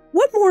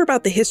 what more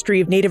about the history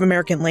of Native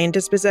American land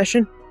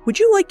dispossession would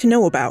you like to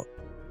know about?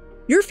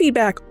 Your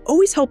feedback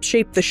always helps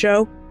shape the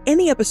show and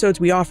the episodes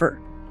we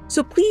offer,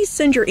 so please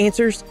send your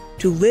answers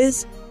to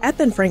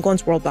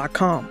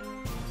liz@benfranklinsworld.com.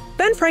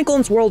 Ben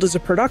Franklin's World is a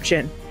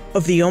production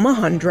of the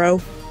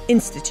Omohundro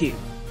Institute.